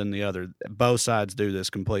more so than the other. Both sides do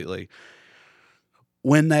this completely.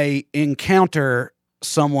 When they encounter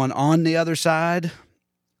someone on the other side,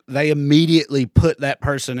 they immediately put that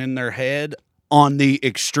person in their head on the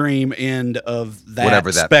extreme end of that whatever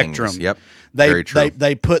that spectrum. Thing is. Yep. Very true.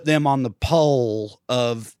 They put them on the pole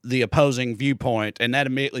of the opposing viewpoint, and that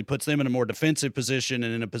immediately puts them in a more defensive position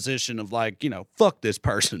and in a position of fuck this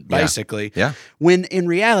person, basically. Yeah. When in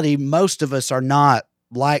reality, most of us are not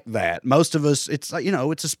like that. Most of us, it's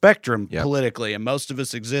it's a spectrum politically, and most of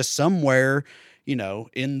us exist somewhere,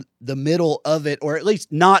 in the middle of it, or at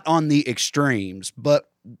least not on the extremes, but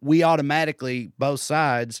we automatically, both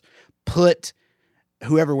sides, put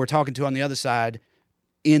whoever we're talking to on the other side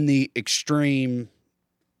in the extreme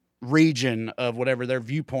region of whatever their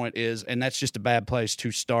viewpoint is, and that's just a bad place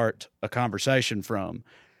to start a conversation from.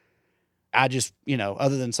 I just,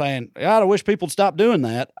 other than saying, I wish people would stop doing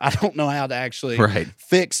that, I don't know how to actually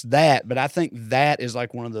fix that, but I think that is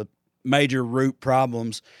one of the major root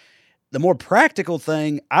problems. the more practical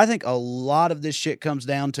thing, I think a lot of this shit comes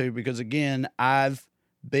down to, because again,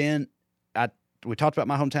 we talked about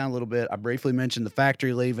my hometown a little bit. I briefly mentioned the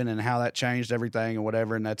factory leaving and how that changed everything and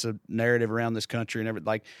whatever. And that's a narrative around this country and everything.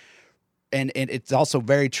 Like, and it's also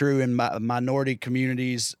very true in minority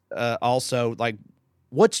communities. Also, like,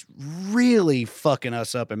 what's really fucking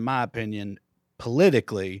us up, in my opinion,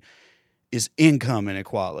 politically, is income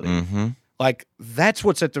inequality. Mm-hmm. Like, that's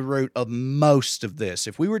what's at the root of most of this.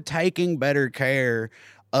 If we were taking better care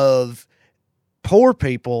of poor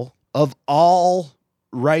people of all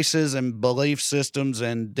races and belief systems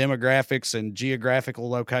and demographics and geographical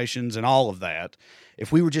locations and all of that,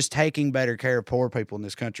 if we were just taking better care of poor people in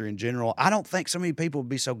this country in general, I don't think so many people would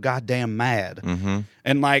be so goddamn mad. Mm-hmm.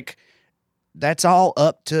 And like, that's all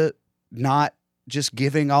up to not just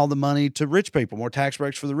giving all the money to rich people, more tax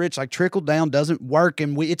breaks for the rich. Like, trickle down doesn't work,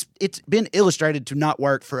 and it's been illustrated to not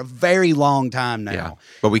work for a very long time now. Yeah,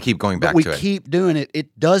 but we keep going back to it. We keep doing it.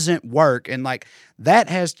 It doesn't work, and like, that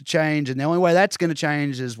has to change. And the only way that's going to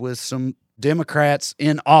change is with some Democrats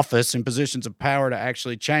in office in positions of power to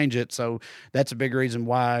actually change it. So that's a big reason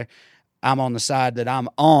why I'm on the side that I'm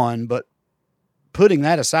on. But putting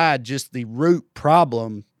that aside, just the root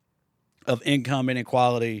problem of income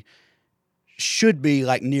inequality should be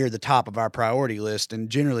like near the top of our priority list.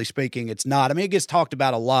 And generally speaking, it's not. I mean, it gets talked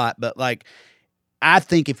about a lot, but like, I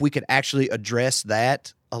think if we could actually address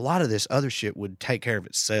that, a lot of this other shit would take care of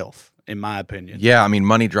itself, in my opinion. Yeah, I mean,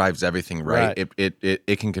 money drives everything, right? Right.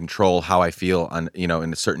 It can control how I feel on, in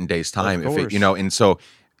a certain day's time. Of course. And so,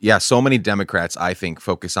 yeah, so many Democrats, I think,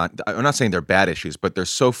 focus on, I'm not saying they're bad issues, but they're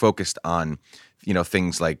so focused on,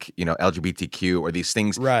 things like, LGBTQ or these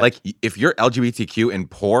things. Right. Like, if you're LGBTQ and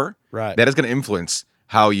poor, Right. that is going to influence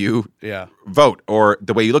how you Yeah. vote or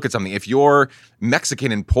the way you look at something. If you're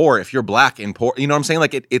Mexican and poor, if you're black and poor, you know what I'm saying?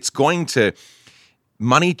 Like, it's going to,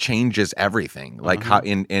 money changes everything. Like, how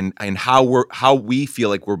in how we feel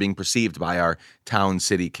like we're being perceived by our town,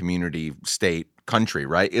 city, community, state, country,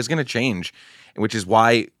 right? Is going to change, which is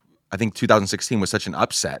why I think 2016 was such an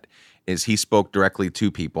upset. Is he spoke directly to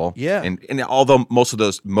people. Yeah. And although most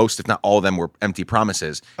if not all of them were empty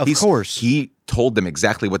promises, Of course. he told them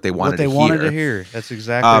exactly what they wanted to hear. That's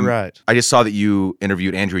exactly right. I just saw that you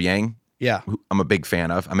interviewed Andrew Yang, Yeah. who I'm a big fan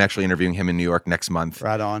of. I'm actually interviewing him in New York next month.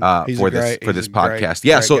 Right on. For this podcast.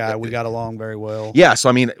 Yeah. So guy. We got along very well. yeah. So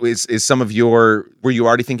I mean, is some of were you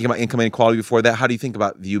already thinking about income inequality before that? How do you think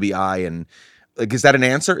about the UBI, and like, is that an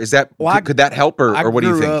answer? Is that could that help, or what do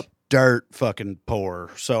you I grew think? up dirt fucking poor.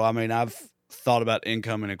 So I mean, I've thought about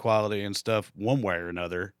income inequality and stuff one way or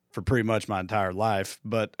another for pretty much my entire life.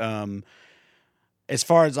 But as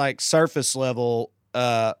far as like surface level,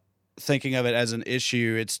 thinking of it as an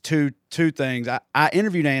issue, it's two things. I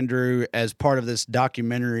interviewed Andrew as part of this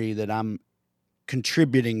documentary that I'm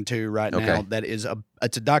contributing to right now. Okay. That is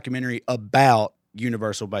it's a documentary about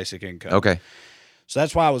universal basic income. Okay. So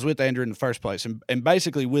that's why I was with Andrew in the first place. And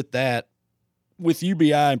basically with that, with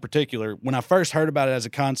UBI in particular, when I first heard about it as a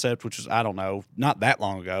concept, which was, I don't know, not that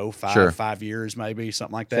long ago, five years maybe,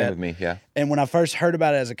 something like that. Same with me, yeah. And when I first heard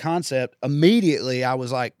about it as a concept, immediately I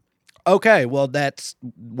was like, okay, well,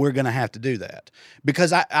 we're going to have to do that.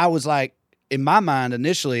 Because I was like, in my mind,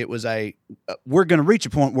 initially it was we're going to reach a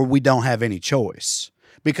point where we don't have any choice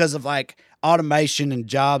because of like automation and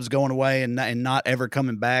jobs going away and not ever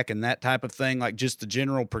coming back and that type of thing, like just the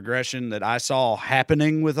general progression that I saw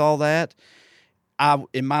happening with all that.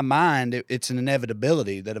 In my mind, it's an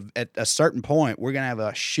inevitability that at a certain point, we're going to have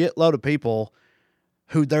a shitload of people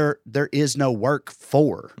who there is no work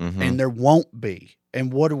for, and there won't be.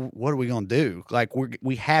 And what are we going to do? Like,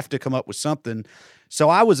 we have to come up with something. So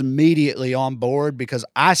I was immediately on board because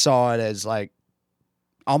I saw it as like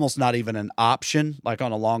almost not even an option, like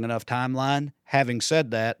on a long enough timeline. Having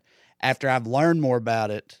said that, after I've learned more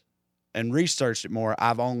about it and researched it more,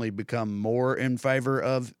 I've only become more in favor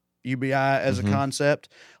of UBI as a concept.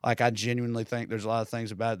 Like, I genuinely think there's a lot of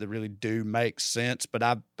things about it that really do make sense, but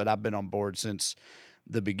I've been on board since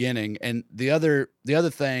the beginning. And the other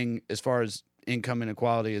thing as far as income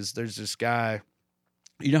inequality is there's this guy,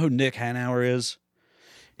 you know who Nick Hanauer is?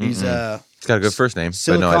 He's he's got a good first name,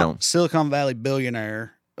 but no, I don't. Silicon Valley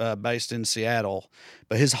billionaire based in Seattle,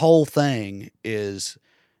 but his whole thing is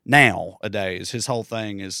nowadays his whole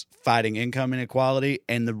thing is fighting income inequality,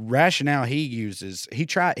 and the rationale he uses,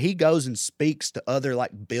 he goes and speaks to other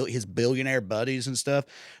like his billionaire buddies and stuff.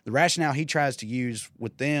 The rationale he tries to use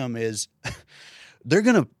with them is they're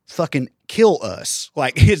gonna fucking kill us.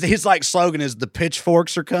 Like his like slogan is the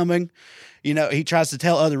pitchforks are coming. You know, he tries to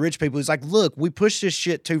tell other rich people, he's like, look, we push this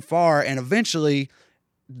shit too far, and eventually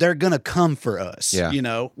they're gonna come for us, Yeah. you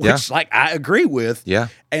know, which like I agree with. Yeah.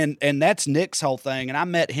 And that's Nick's whole thing. And I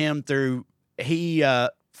met him through he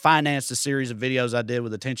financed a series of videos I did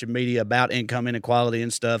with Attention Media about income inequality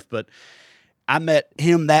and stuff. But I met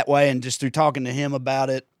him that way, and just through talking to him about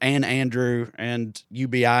it, and Andrew and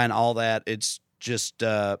UBI and all that, it's just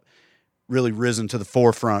really risen to the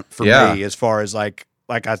forefront for me as far as like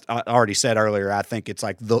I already said earlier. I think it's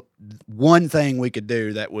like the one thing we could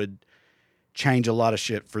do that would change a lot of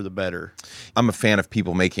shit for the better. I'm a fan of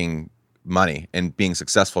people making money and being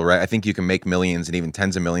successful, right? I think you can make millions and even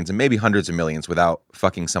tens of millions and maybe hundreds of millions without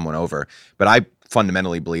fucking someone over. But I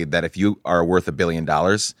fundamentally believe that if you are worth $1 billion,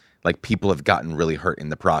 like people have gotten really hurt in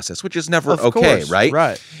the process, which is never okay, right?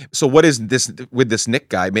 Right. So what is this with this Nick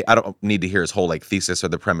guy? I don't need to hear his whole like thesis or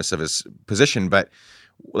the premise of his position, but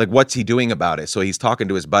like what's he doing about it? So he's talking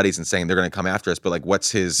to his buddies and saying they're going to come after us, but like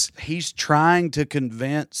what's his... He's trying to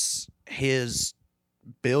convince his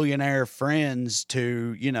billionaire friends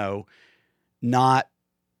to, you know, not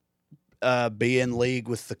be in league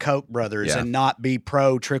with the Koch brothers and not be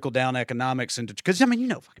pro trickle down economics, and because I mean, you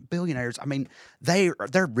know, fucking billionaires. I mean, they're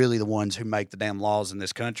really the ones who make the damn laws in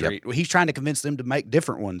this country. He's trying to convince them to make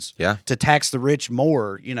different ones, to tax the rich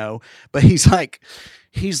more, you know. But he's like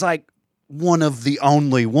one of the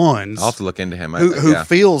only ones. I'll have to look into him. Who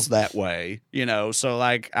feels that way, you know. So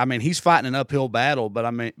like, I mean, he's fighting an uphill battle,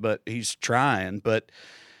 but he's trying. But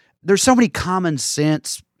there's so many common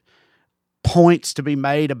sense points to be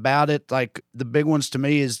made about it. Like the big ones to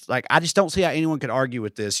me is like, I just don't see how anyone could argue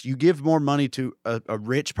with this. You give more money to a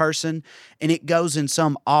rich person and it goes in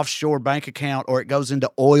some offshore bank account, or it goes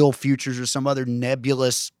into oil futures or some other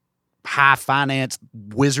nebulous high finance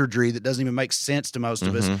wizardry that doesn't even make sense to most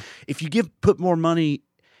of us. If you put more money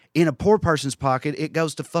in a poor person's pocket, it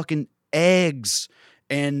goes to fucking eggs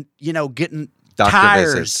and, you know, getting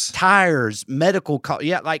tires, medical costs.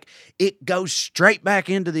 Yeah, like it goes straight back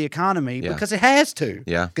into the economy because it has to.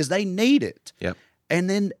 Yeah. Because they need it. Yep. And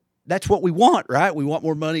then that's what we want, right? We want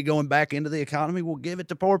more money going back into the economy. We'll give it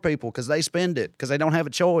to poor people because they spend it, because they don't have a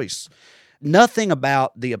choice. Nothing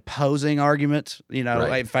about the opposing argument, you know,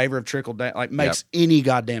 in favor of trickle down, like makes any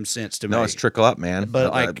goddamn sense to me. No, it's trickle up, man.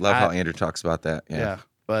 But I love how Andrew talks about that. Yeah.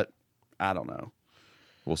 But I don't know.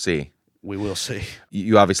 We'll see. We will see.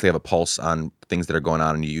 You obviously have a pulse on things that are going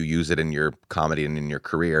on, and you use it in your comedy and in your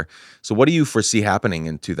career. So what do you foresee happening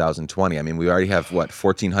in 2020? I mean, we already have,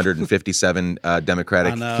 1,457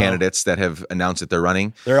 Democratic candidates that have announced that they're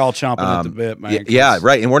running. They're all chomping at the bit, man. Yeah,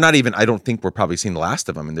 right. And we're not even, I don't think we're probably seeing the last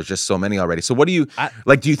of them. And there's just so many already. So what do you,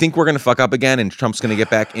 do you think we're going to fuck up again and Trump's going to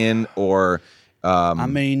get back in, or? I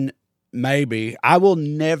mean, maybe. I will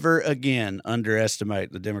never again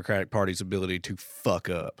underestimate the Democratic Party's ability to fuck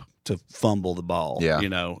up, to fumble the ball, you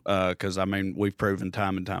know, because, I mean, we've proven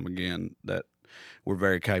time and time again that we're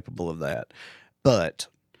very capable of that. But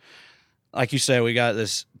like you said, we got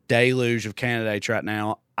this deluge of candidates right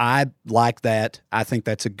now. I like that. I think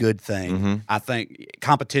that's a good thing. I think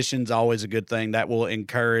competition's always a good thing. That will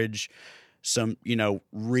encourage some, you know,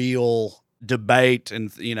 real debate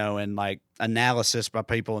and, you know, and like analysis by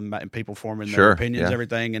people and people forming their opinions,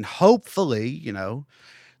 everything. And hopefully, you know,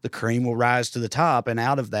 the cream will rise to the top, and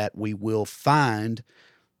out of that, we will find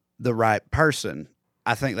the right person.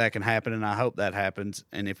 I think that can happen, and I hope that happens.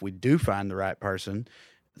 And if we do find the right person,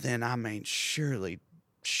 then, I mean, surely,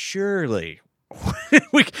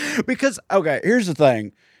 because, okay, here's the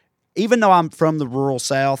thing. Even though I'm from the rural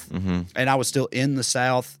South, and I was still in the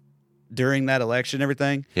South during that election and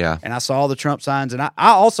everything, and I saw the Trump signs, and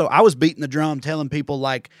I was beating the drum telling people,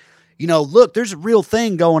 like, you know, look, there's a real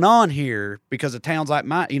thing going on here because of towns like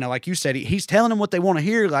mine. You know, like you said, he's telling them what they want to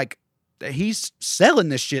hear. Like, he's selling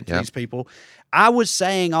this shit to these people. I was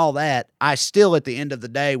saying all that. I still, at the end of the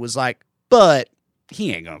day, was like, but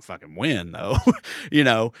he ain't going to fucking win, though. You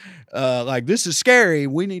know, like, this is scary.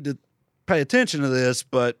 We need to pay attention to this,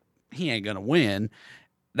 but he ain't going to win.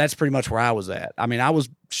 That's pretty much where I was at. I mean, I was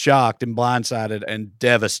shocked and blindsided and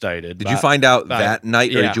devastated. Did you find out that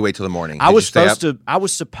night, or did you wait till the morning? I was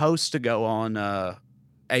supposed to go on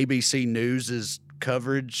ABC News's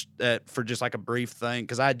coverage for just like a brief thing,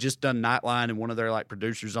 because I had just done Nightline, and one of their like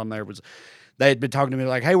producers on there they had been talking to me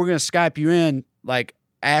like, hey, we're going to Skype you in like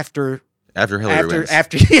after Hillary wins.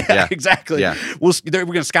 Exactly. Yeah. We're going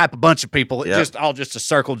to Skype a bunch of people, just a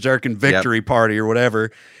circle jerking victory party or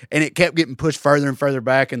whatever. And it kept getting pushed further and further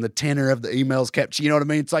back, and the tenor of the emails kept, you know what I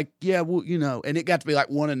mean? It's like, yeah, well, you know, and it got to be like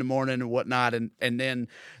 1 a.m. and whatnot. And then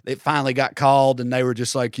it finally got called, and they were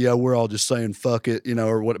just like, yeah, we're all just saying fuck it, you know,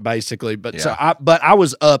 or what, basically. But so I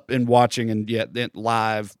was up and watching and then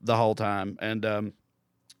live the whole time. And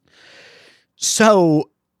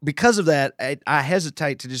so because of that, I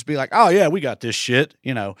hesitate to just be like, oh, yeah, we got this shit,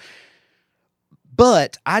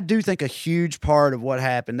 But I do think a huge part of what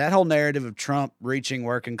happened, that whole narrative of Trump reaching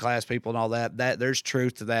working class people and all that there's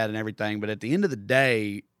truth to that and everything. But at the end of the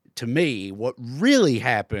day, to me, what really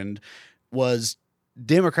happened was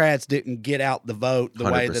Democrats didn't get out the vote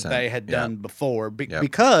the way that they had done before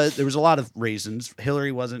because there was a lot of reasons.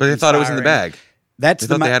 Hillary wasn't. But they thought it was in the bag. They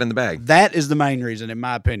had in the bag. That is the main reason, in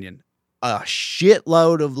my opinion. A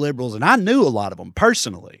shitload of liberals, and I knew a lot of them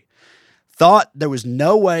personally, thought there was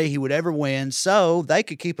no way he would ever win, so they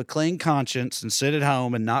could keep a clean conscience and sit at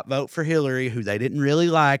home and not vote for Hillary, who they didn't really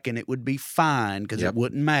like, and it would be fine because it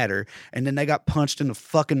wouldn't matter. And then they got punched in the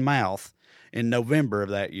fucking mouth in November of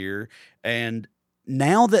that year. And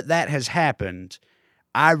now that has happened,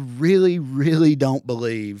 I really, really don't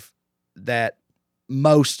believe that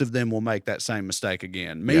most of them will make that same mistake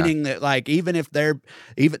again. Meaning that, like, even if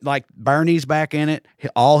Bernie's back in it,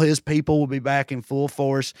 all his people will be back in full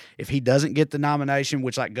force. If he doesn't get the nomination,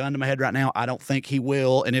 which, like, gun to my head right now, I don't think he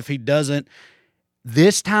will. And if he doesn't,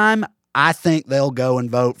 this time, I think they'll go and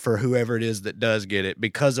vote for whoever it is that does get it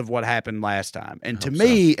because of what happened last time. And to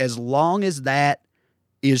me, as long as that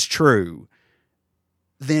is true,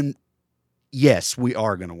 then yes, we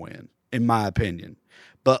are going to win, in my opinion.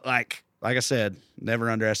 But like I said,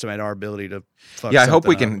 never underestimate our ability to fuck I hope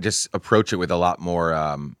we up. can just approach it with a lot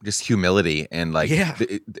more just humility and like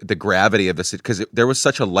the gravity of this, because there was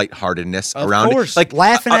such a lightheartedness around it. Like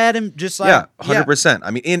laughing at him, just like 100%.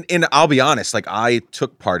 I mean, in I'll be honest, like I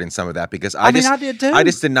took part in some of that because I did too. I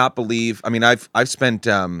just did not believe. I mean, I've spent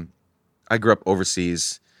I grew up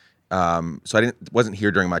overseas, so I wasn't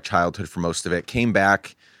here during my childhood for most of it. Came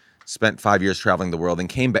back, spent 5 years traveling the world,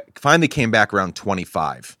 and finally came back around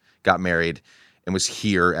 25. Got married and was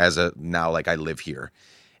here now like I live here.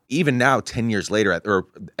 Even now, 10 years later,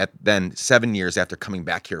 then 7 years after coming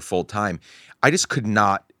back here full time, I just could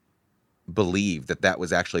not believe that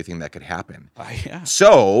was actually a thing that could happen.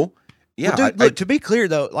 So, yeah. Well, dude, look, to be clear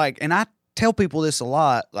though, like, and I tell people this a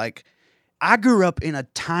lot, like, I grew up in a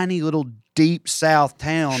tiny little deep South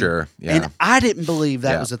town. Sure. Yeah. And I didn't believe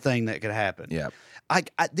that was a thing that could happen. Yeah.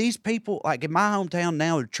 Like these people, like in my hometown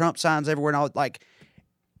now, with Trump signs everywhere and all, like,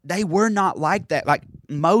 they were not like that. Like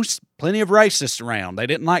plenty of racists around. They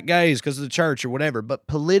didn't like gays because of the church or whatever. But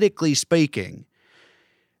politically speaking,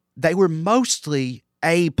 they were mostly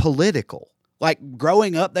apolitical. Like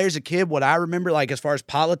growing up, there's a kid, what I remember, like as far as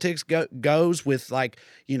politics goes with like,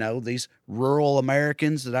 these rural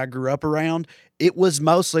Americans that I grew up around, it was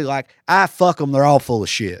mostly like, fuck them, they're all full of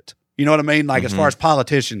shit. You know what I mean? Like as far as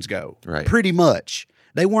politicians go. Right. Pretty much.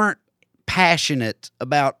 They weren't passionate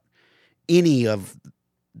about any of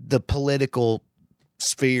the political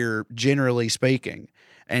sphere, generally speaking.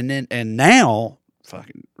 And now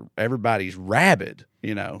fucking everybody's rabid,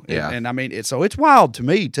 Yeah. And I mean, it's wild to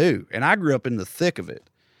me too. And I grew up in the thick of it.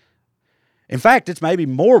 In fact, it's maybe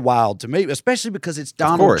more wild to me, especially because it's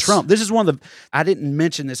Donald Trump. This is I didn't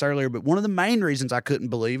mention this earlier, but one of the main reasons I couldn't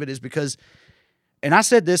believe it is because, and I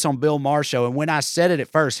said this on Bill Maher's show, and when I said it at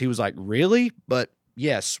first, he was like, really? But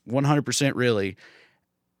yes, 100% really.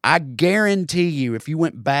 I guarantee you, if you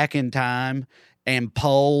went back in time and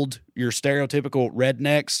polled your stereotypical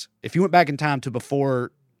rednecks, if you went back in time to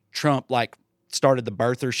before Trump like started the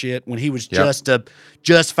birther shit, when he was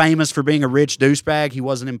just famous for being a rich douchebag, he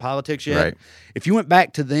wasn't in politics yet. Right. If you went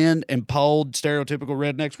back to then and polled stereotypical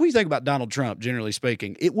rednecks, what do you think about Donald Trump, generally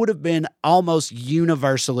speaking? It would have been almost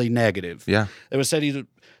universally negative. Yeah. They would have said he's a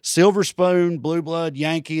silver spoon, blue blood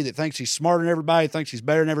Yankee that thinks he's smarter than everybody, thinks he's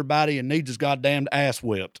better than everybody, and needs his goddamn ass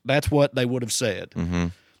whipped. That's what they would have said. Mm-hmm.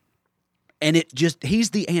 And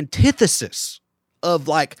he's the antithesis of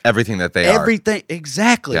like everything that they are.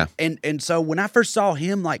 Exactly. Yeah. And so when I first saw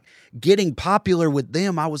him like getting popular with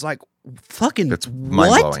them, I was like, fucking that's what?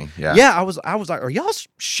 mind-blowing. Yeah. Yeah, I was like, are y'all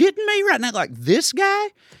shitting me right now? Like this guy?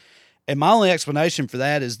 And my only explanation for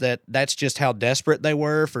that is that's just how desperate they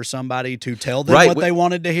were for somebody to tell them what they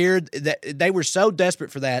wanted to hear. That they were so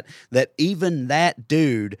desperate for that even that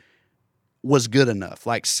dude was good enough,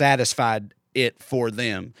 like satisfied it for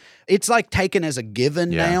them. It's like taken as a given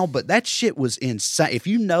now, but that shit was insane. If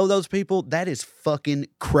you know those people, that is fucking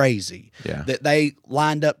crazy that they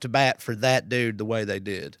lined up to bat for that dude the way they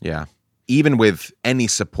did. Yeah. Even with any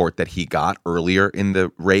support that he got earlier in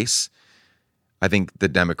the race, I think the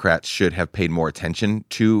Democrats should have paid more attention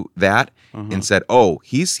to that and said, oh,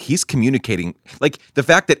 he's communicating. Like the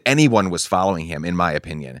fact that anyone was following him, in my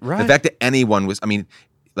opinion, the fact that anyone was, I mean,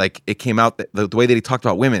 like it came out that the way that he talked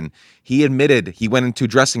about women, he admitted he went into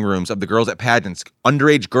dressing rooms of the girls at pageants,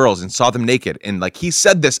 underage girls, and saw them naked. And like he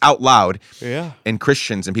said this out loud. Yeah. And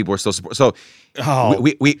Christians and people were still supporting. So Oh,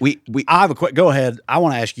 we I have a go ahead. I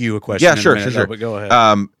want to ask you a question. Yeah, in a sure, minute, sure. But go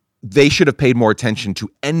ahead. They should have paid more attention to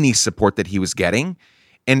any support that he was getting,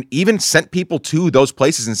 and even sent people to those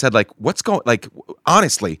places and said, like, what's going, like,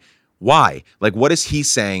 honestly, why? Like, what is he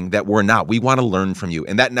saying that we're not? We want to learn from you.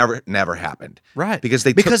 And that never happened. Right. Because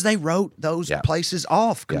they wrote those places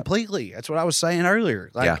off completely. That's what I was saying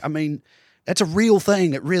earlier. Like, Yeah. I mean, that's a real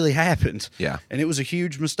thing that really happened. Yeah. And it was a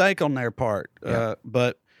huge mistake on their part. Yeah.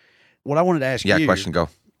 But what I wanted to ask you, question, go.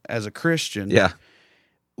 as a Christian, Yeah.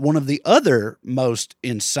 one of the other most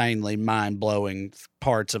insanely mind-blowing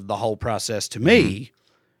parts of the whole process to me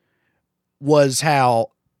was how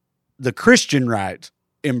the Christian right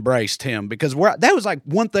embraced him, because that was like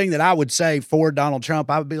one thing that I would say for Donald Trump.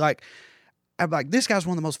 I'd be like, this guy's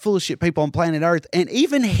one of the most full of shit people on planet Earth, and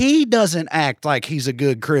even he doesn't act like he's a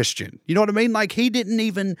good Christian. You know what I mean? Like,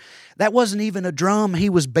 that wasn't even a drum he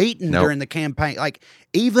was beating during the campaign. Like,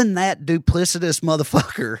 even that duplicitous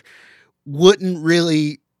motherfucker wouldn't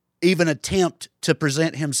really even attempt to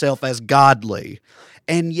present himself as godly.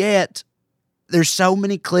 And yet there's so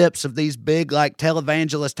many clips of these big, like,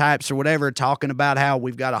 televangelist types or whatever talking about how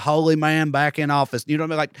we've got a holy man back in office. You know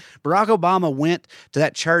what I mean? Like, Barack Obama went to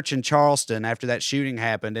that church in Charleston after that shooting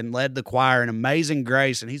happened and led the choir in Amazing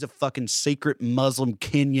Grace, and he's a fucking secret Muslim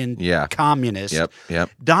Kenyan communist.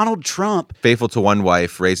 Yep. Donald Trump, faithful to one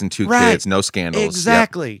wife, raising two kids, no scandals.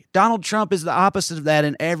 Exactly. Yep. Donald Trump is the opposite of that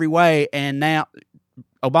in every way, and now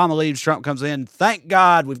Obama leaves, Trump comes in. Thank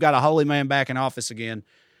God we've got a holy man back in office again.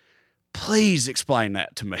 Please explain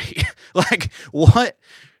that to me. Like, what?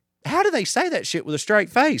 How do they say that shit with a straight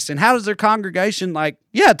face? And how does their congregation, like,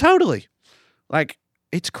 yeah, totally. Like,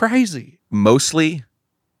 it's crazy. Mostly,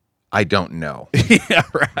 I don't know. Yeah,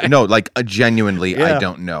 right. No, like, genuinely, I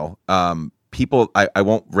don't know. People, I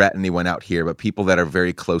won't rat anyone out here, but people that are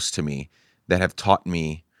very close to me that have taught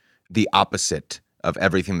me the opposite of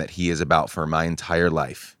everything that he is about for my entire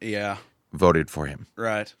life. Yeah. Voted for him.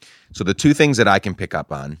 Right. So the two things that I can pick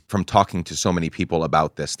up on from talking to so many people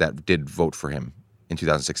about this that did vote for him in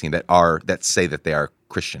 2016 that say that they are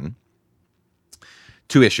Christian.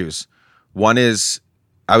 Two issues. One is,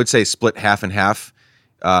 I would say, split half and half.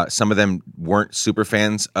 Some of them weren't super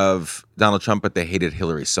fans of Donald Trump, but they hated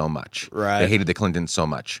Hillary so much. Right. They hated the Clintons so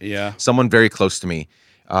much. Yeah. Someone very close to me,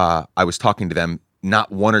 I was talking to them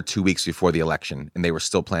not 1 or 2 weeks before the election, and they were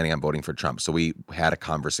still planning on voting for Trump. So we had a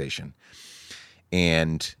conversation.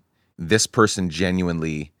 And this person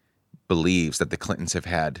genuinely believes that the Clintons have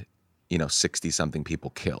had, 60-something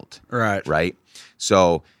people killed. Right. Right?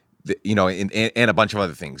 So, and a bunch of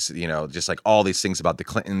other things, just like all these things about the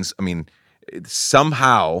Clintons. I mean,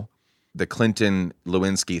 somehow the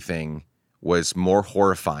Clinton-Lewinsky thing was more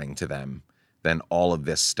horrifying to them than all of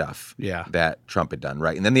this stuff that Trump had done,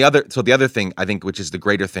 right? And then the other thing, I think, which is the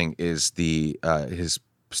greater thing, is his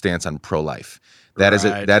stance on pro-life. That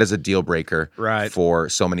is a deal breaker for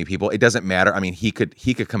so many people. It doesn't matter. I mean, he could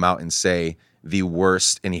come out and say the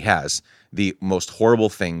worst, and he has, the most horrible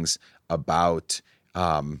things about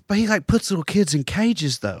but he, like, puts little kids in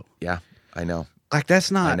cages, though. Yeah, I know. Like,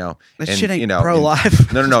 that's not, I know. That shit ain't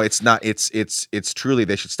pro-life. No, it's not. It's truly,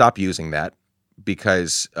 they should stop using that,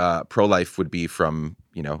 because pro-life would be from,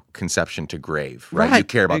 conception to grave, right? You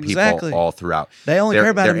care about people all throughout. They only care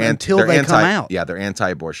about them until they come out. Yeah, they're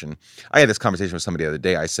anti-abortion. I had this conversation with somebody the other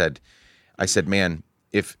day. I said, man,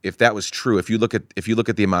 if that was true, if you look at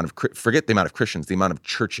the amount of, forget the amount of Christians, the amount of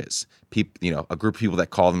churches, people, a group of people that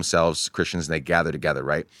call themselves Christians and they gather together,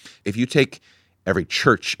 right? If you take every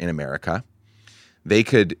church in America, they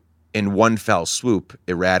could, in one fell swoop,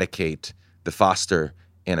 eradicate the foster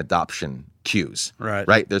and adoption queues.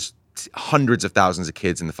 Right? There's hundreds of thousands of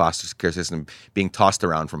kids in the foster care system being tossed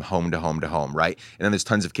around from home to home to home, right? And then there's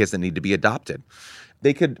tons of kids that need to be adopted.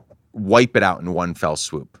 They could wipe it out in one fell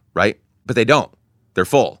swoop, right? But they don't. They're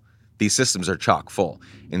full. These systems are chock full.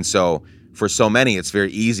 And so for so many, it's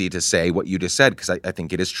very easy to say what you just said, because I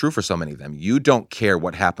think it is true for so many of them. You don't care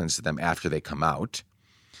what happens to them after they come out.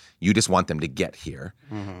 You just want them to get here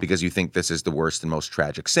because you think this is the worst and most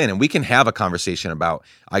tragic sin. And we can have a conversation about,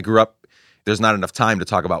 I grew up, there's not enough time to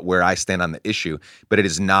talk about where I stand on the issue, but it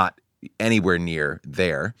is not anywhere near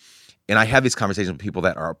there. And I have these conversations with people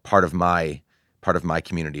that are part of my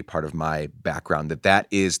community, part of my background, that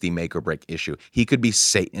is the make or break issue. He could be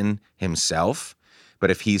Satan himself, but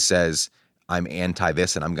if he says, I'm anti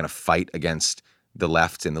this and I'm going to fight against the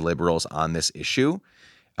left and the liberals on this issue,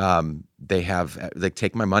 they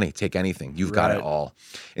take my money, take anything. You've got it all.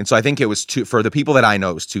 And so I think it was for the people that I know,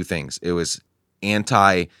 it was two things. It was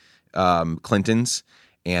anti Clintons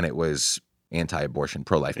and it was anti-abortion,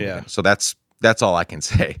 pro-life movement. So that's That's all I can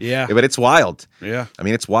say. Yeah. But it's wild. Yeah. I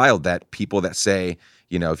mean, it's wild that people that say,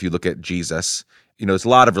 if you look at Jesus, there's a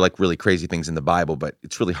lot of like really crazy things in the Bible, but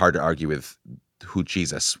it's really hard to argue with who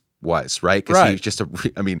Jesus was, right? Because he's just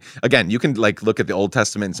again, you can like look at the Old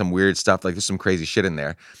Testament and some weird stuff, like there's some crazy shit in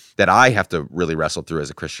there that I have to really wrestle through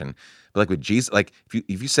as a Christian. But like with Jesus, like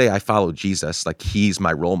if you say I follow Jesus, like he's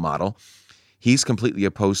my role model, he's completely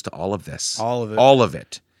opposed to all of this. All of it. All of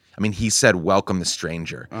it. I mean, he said, welcome the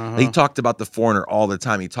stranger. He talked about the foreigner all the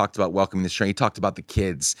time. He talked about welcoming the stranger. He talked about the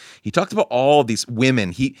kids. He talked about all these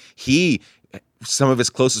women. Some of his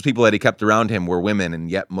closest people that he kept around him were women, and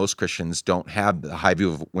yet most Christians don't have the high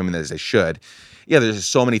view of women as they should. Yeah, there's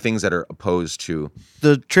so many things that are opposed to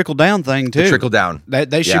the trickle down thing too. Trickle down.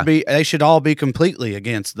 They should be. They should all be completely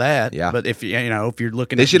against that. Yeah. But if if you're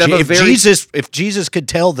looking, they at should have if Jesus could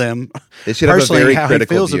tell them, they should have a very how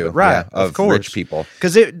critical he feels view, right? Of course. rich people.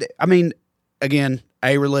 Because again,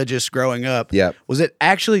 a religious growing up. Yeah. Was it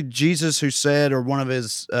actually Jesus who said, or one of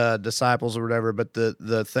his disciples or whatever? But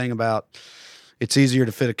the thing about it's easier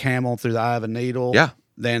to fit a camel through the eye of a needle. Yeah.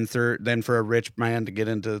 Than for a rich man to get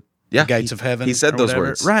into the gates of heaven. He said those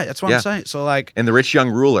words. Right. That's what I'm saying. So like, and the rich young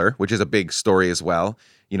ruler, which is a big story as well.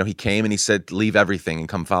 He came and he said, "Leave everything and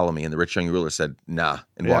come follow me." And the rich young ruler said, "Nah,"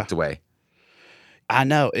 and walked away. I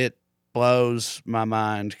know it blows my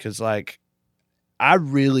mind because like I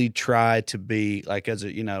really try to be like as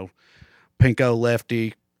a pinko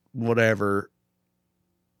lefty whatever.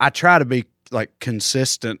 I try to be like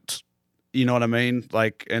consistent. You know what I mean?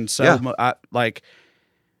 Like, and so I like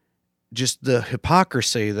just the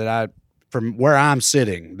hypocrisy that from where I'm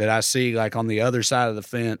sitting, that I see like on the other side of the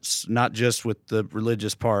fence, not just with the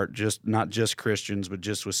religious part, not just Christians, but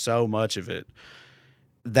just with so much of it.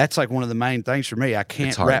 That's like one of the main things for me. I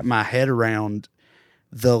can't wrap my head around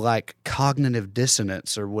the like cognitive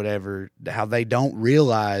dissonance or whatever, how they don't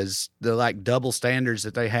realize the like double standards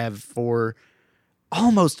that they have for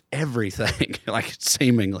almost everything, like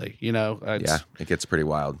seemingly, it gets pretty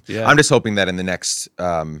wild. Yeah. I'm just hoping that in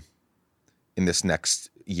this next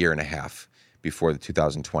year and a half before the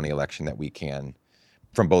 2020 election that we can,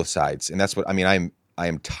 from both sides, and that's what I mean. I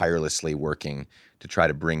am tirelessly working to try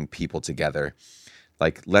to bring people together.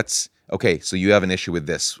 Like, so you have an issue with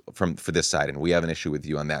this for this side, and we have an issue with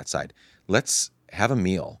you on that side. Let's have a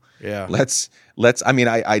meal. Yeah.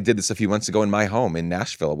 I did this a few months ago in my home in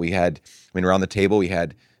Nashville. Around the table, we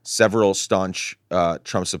had several staunch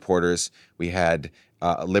Trump supporters. We had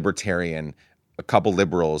a libertarian, a couple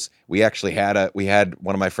liberals. We actually had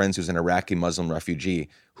one of my friends who's an Iraqi Muslim refugee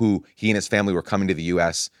who he and his family were coming to the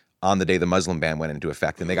U.S. on the day the Muslim ban went into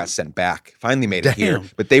effect, and they got sent back. Finally made it here,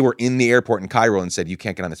 but they were in the airport in Cairo and said, "You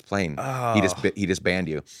can't get on this plane. Oh. He just banned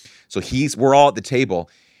you." So we're all at the table,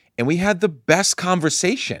 and we had the best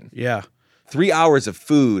conversation. Yeah. 3 hours of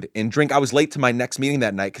food and drink. I was late to my next meeting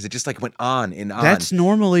that night because it just like went on and on. That's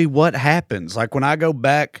normally what happens. Like when I go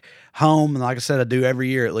back home, and like I said, I do every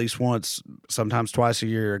year at least once, sometimes twice a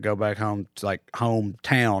year, I go back home to like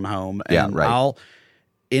hometown home. And I'll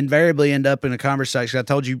invariably end up in a conversation. I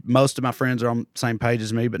told you most of my friends are on the same page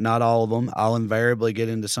as me, but not all of them. I'll invariably get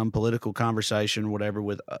into some political conversation, whatever,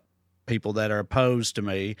 with people that are opposed to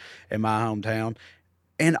me in my hometown.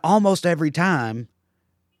 And almost every time,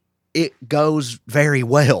 it goes very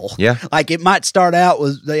well. Yeah. Like it might start out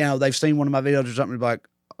with, they've seen one of my videos or something, like,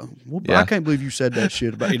 I can't believe you said that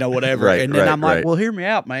shit about, whatever. And then I'm like, well, hear me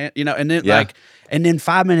out, man. And then and then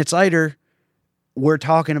 5 minutes later, we're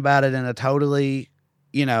talking about it in a totally,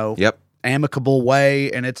 amicable way.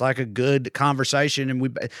 And it's like a good conversation.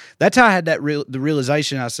 And that's how I had the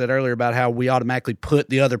realization I said earlier about how we automatically put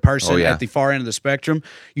the other person at the far end of the spectrum.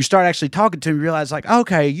 You start actually talking to them, you realize like,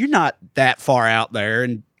 okay, you're not that far out there.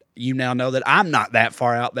 And you now know that I'm not that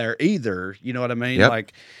far out there either. You know what I mean? Yep.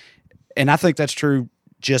 Like, and I think that's true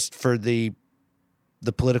just for the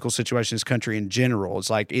political situation in this country in general. It's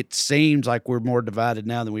like, it seems like we're more divided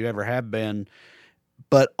now than we ever have been,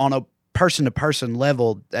 but on a person to person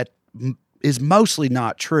level, that is mostly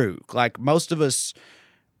not true. Like most of us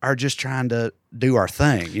are just trying to do our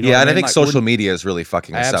thing. You know and I mean? think like, social media is really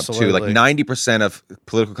fucking us up too. Like Absolutely. 90% of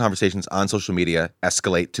political conversations on social media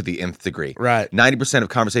escalate to the nth degree. Right. 90% of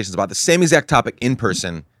conversations about the same exact topic in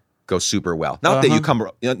person go super well. Not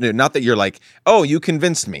that you're like, oh, you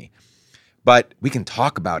convinced me, but we can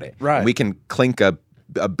talk about it. Right. And we can clink a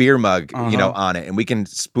beer mug, on it, and we can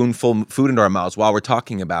spoonful food into our mouths while we're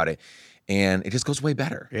talking about it. And it just goes way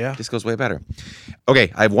better. Yeah. It just goes way better.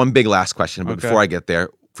 Okay, I have one big last question, but before I get there,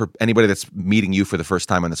 for anybody that's meeting you for the first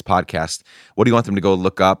time on this podcast, what do you want them to go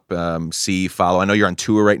look up, see, follow? I know you're on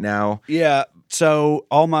tour right now. Yeah. So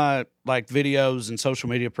all my like videos and social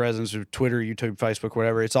media presence, or Twitter, YouTube, Facebook,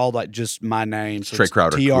 whatever, it's all like just my name. So Trey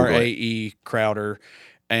Crowder. TRAE Crowder.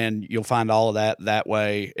 And you'll find all of that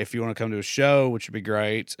way. If you want to come to a show, which would be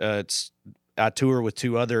great, I tour with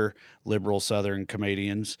 2 other liberal Southern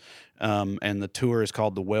comedians, and the tour is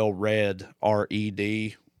called the Well Read,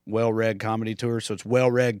 R-E-D, Well Read Comedy Tour. So it's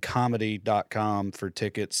wellreadcomedy.com for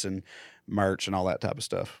tickets and merch and all that type of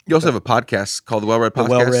stuff. You also have a podcast called the Well Read Podcast?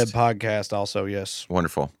 The Well Read Podcast also, yes.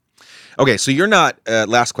 Wonderful. Okay, so you're not,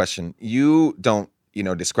 last question, you don't,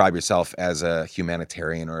 describe yourself as a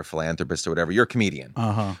humanitarian or a philanthropist or whatever. You're a comedian.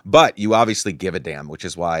 But you obviously give a damn, which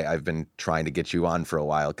is why I've been trying to get you on for a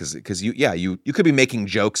while, because you could be making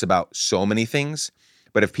jokes about so many things,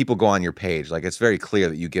 but if people go on your page, like, it's very clear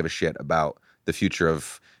that you give a shit about the future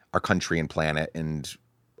of our country and planet and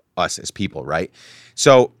us as people, right?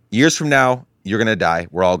 So years from now, you're going to die.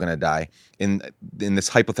 We're all going to die. In this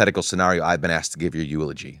hypothetical scenario, I've been asked to give your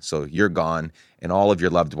eulogy. So you're gone, and all of your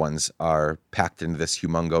loved ones are packed into this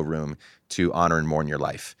humongo room to honor and mourn your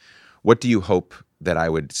life. What do you hope that I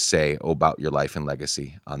would say about your life and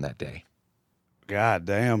legacy on that day? God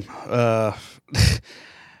damn.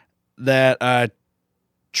 That I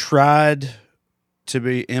tried to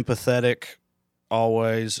be empathetic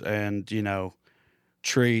always, and,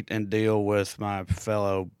 treat and deal with my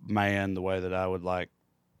fellow man the way that I would like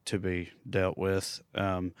to be dealt with.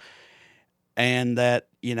 And that,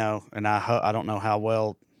 and I don't know how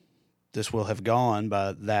well this will have gone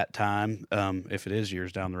by that time, if it is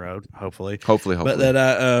years down the road, hopefully. Hopefully. But that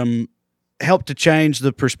I helped to change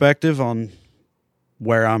the perspective on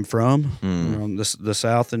where I'm from, the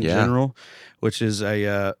South in general, which is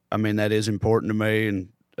that is important to me,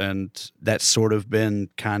 and that's sort of been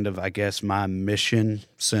kind of, I guess, my mission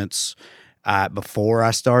since before I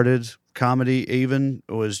started comedy even,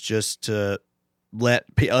 was just to let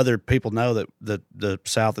other people know that the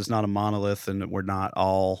South is not a monolith and that we're not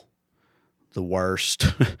all the worst,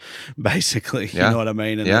 basically. Yeah. You know what I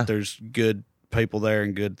mean? And that there's good people there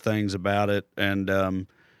and good things about it. And I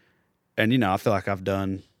feel like I've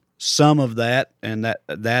done some of that, and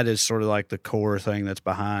that is sort of like the core thing that's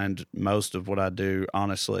behind most of what I do,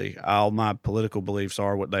 honestly. All my political beliefs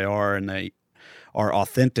are what they are, and they are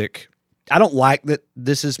authentic. I don't like that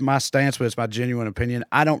this is my stance, but it's my genuine opinion.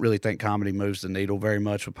 I don't really think comedy moves the needle very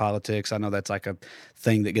much with politics. I know that's like a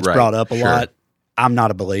thing that gets brought up a lot. I'm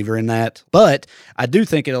not a believer in that, but I do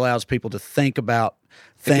think it allows people to think about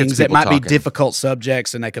things that might be difficult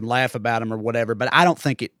subjects, and they can laugh about them or whatever. But I don't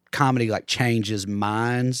think comedy like changes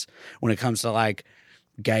minds when it comes to like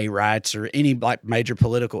gay rights or any like major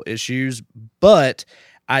political issues. But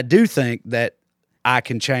I do think that I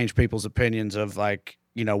can change people's opinions of like,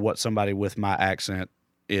 what somebody with my accent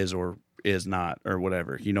is or is not or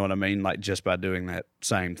whatever. You know what I mean? Like just by doing that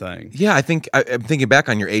same thing. Yeah, I think I'm thinking back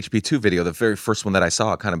on your HB2 video, the very first one that I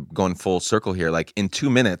saw, kind of going full circle here. Like in 2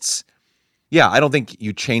 minutes, I don't think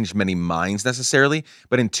you changed many minds necessarily,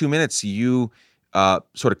 but in 2 minutes you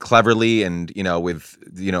sort of cleverly and with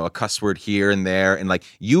a cuss word here and there, and like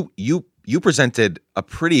you presented a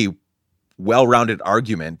pretty well-rounded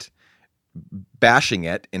argument bashing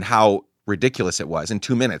it and how ridiculous it was in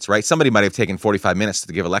 2 minutes, right? Somebody might have taken 45 minutes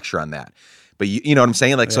to give a lecture on that. But you know what I'm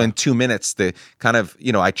saying? Like, so in 2 minutes, the kind of,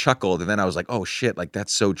 I chuckled, and then I was like, oh shit, like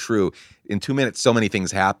that's so true. In 2 minutes, so many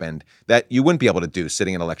things happened that you wouldn't be able to do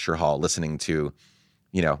sitting in a lecture hall, listening to,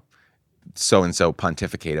 so-and-so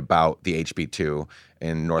pontificate about the HB2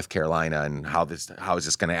 in North Carolina and how is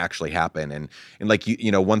this going to actually happen. And like,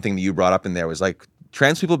 one thing that you brought up in there was like,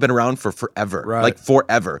 trans people have been around for forever, like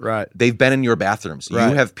forever. Right. They've been in your bathrooms. Right.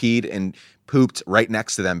 You have peed and pooped right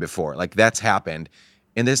next to them before. Like that's happened.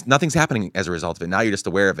 And nothing's happening as a result of it. Now you're just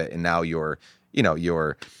aware of it. And now you're.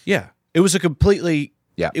 It was a completely,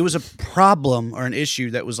 it was a problem or an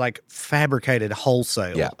issue that was like fabricated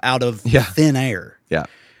wholesale out of thin air. Yeah.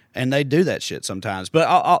 And they do that shit sometimes. But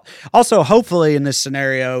I'll, also, hopefully in this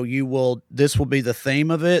scenario, this will be the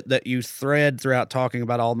theme of it, that you thread throughout talking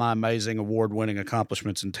about all my amazing award-winning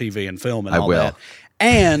accomplishments in TV and film and all that.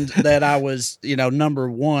 And that I was,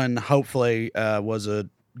 number one, hopefully was a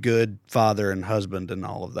good father and husband and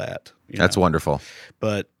all of that. That's wonderful.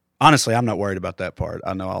 But honestly, I'm not worried about that part.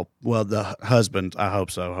 I know the husband, I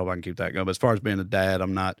hope so. I hope I can keep that going. But as far as being a dad,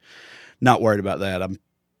 I'm not worried about that. I'm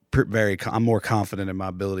more confident in my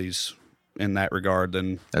abilities in that regard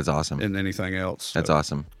than that's awesome in anything else. So, that's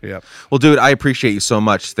awesome. Yeah. Well, dude, I appreciate you so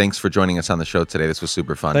much. Thanks for joining us on the show today. This was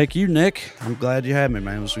super fun. Thank you, Nick. I'm glad you had me,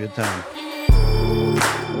 man. It was a good time.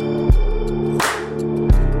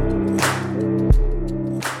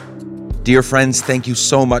 Dear friends, thank you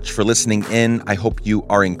so much for listening in. I hope you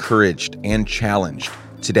are encouraged and challenged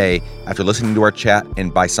today after listening to our chat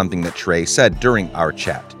and by something that Trey said during our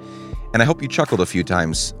chat. And I hope you chuckled a few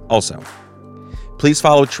times also. Please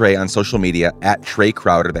follow Trey on social media at Trey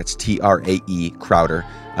Crowder, that's Trae Crowder,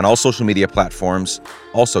 on all social media platforms.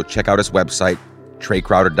 Also, check out his website,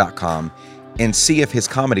 TreyCrowder.com, and see if his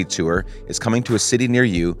comedy tour is coming to a city near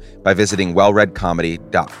you by visiting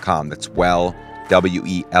wellreadcomedy.com. That's WELLRED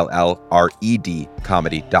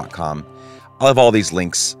comedy.com. I'll have all these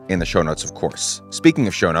links in the show notes, of course. Speaking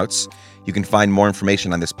of show notes, you can find more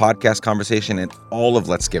information on this podcast conversation and all of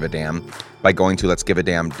Let's Give a Damn by going to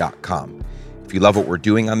letsgiveadamn.com. If you love what we're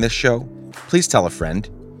doing on this show, please tell a friend.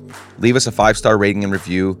 Leave us a 5-star rating and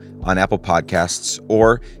review on Apple Podcasts,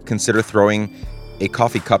 or consider throwing a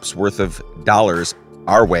coffee cup's worth of dollars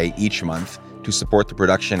our way each month to support the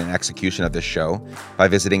production and execution of this show by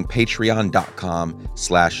visiting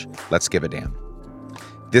patreon.com/letsgiveadamn.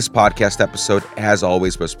 This podcast episode, as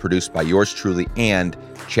always, was produced by yours truly and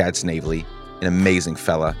Chad Snavely, an amazing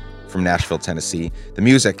fella from Nashville, Tennessee. The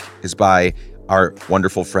music is by our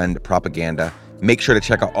wonderful friend Propaganda. Make sure to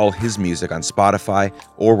check out all his music on Spotify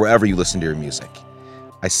or wherever you listen to your music.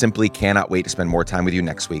 I simply cannot wait to spend more time with you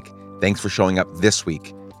next week. Thanks for showing up this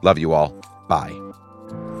week. Love you all. Bye.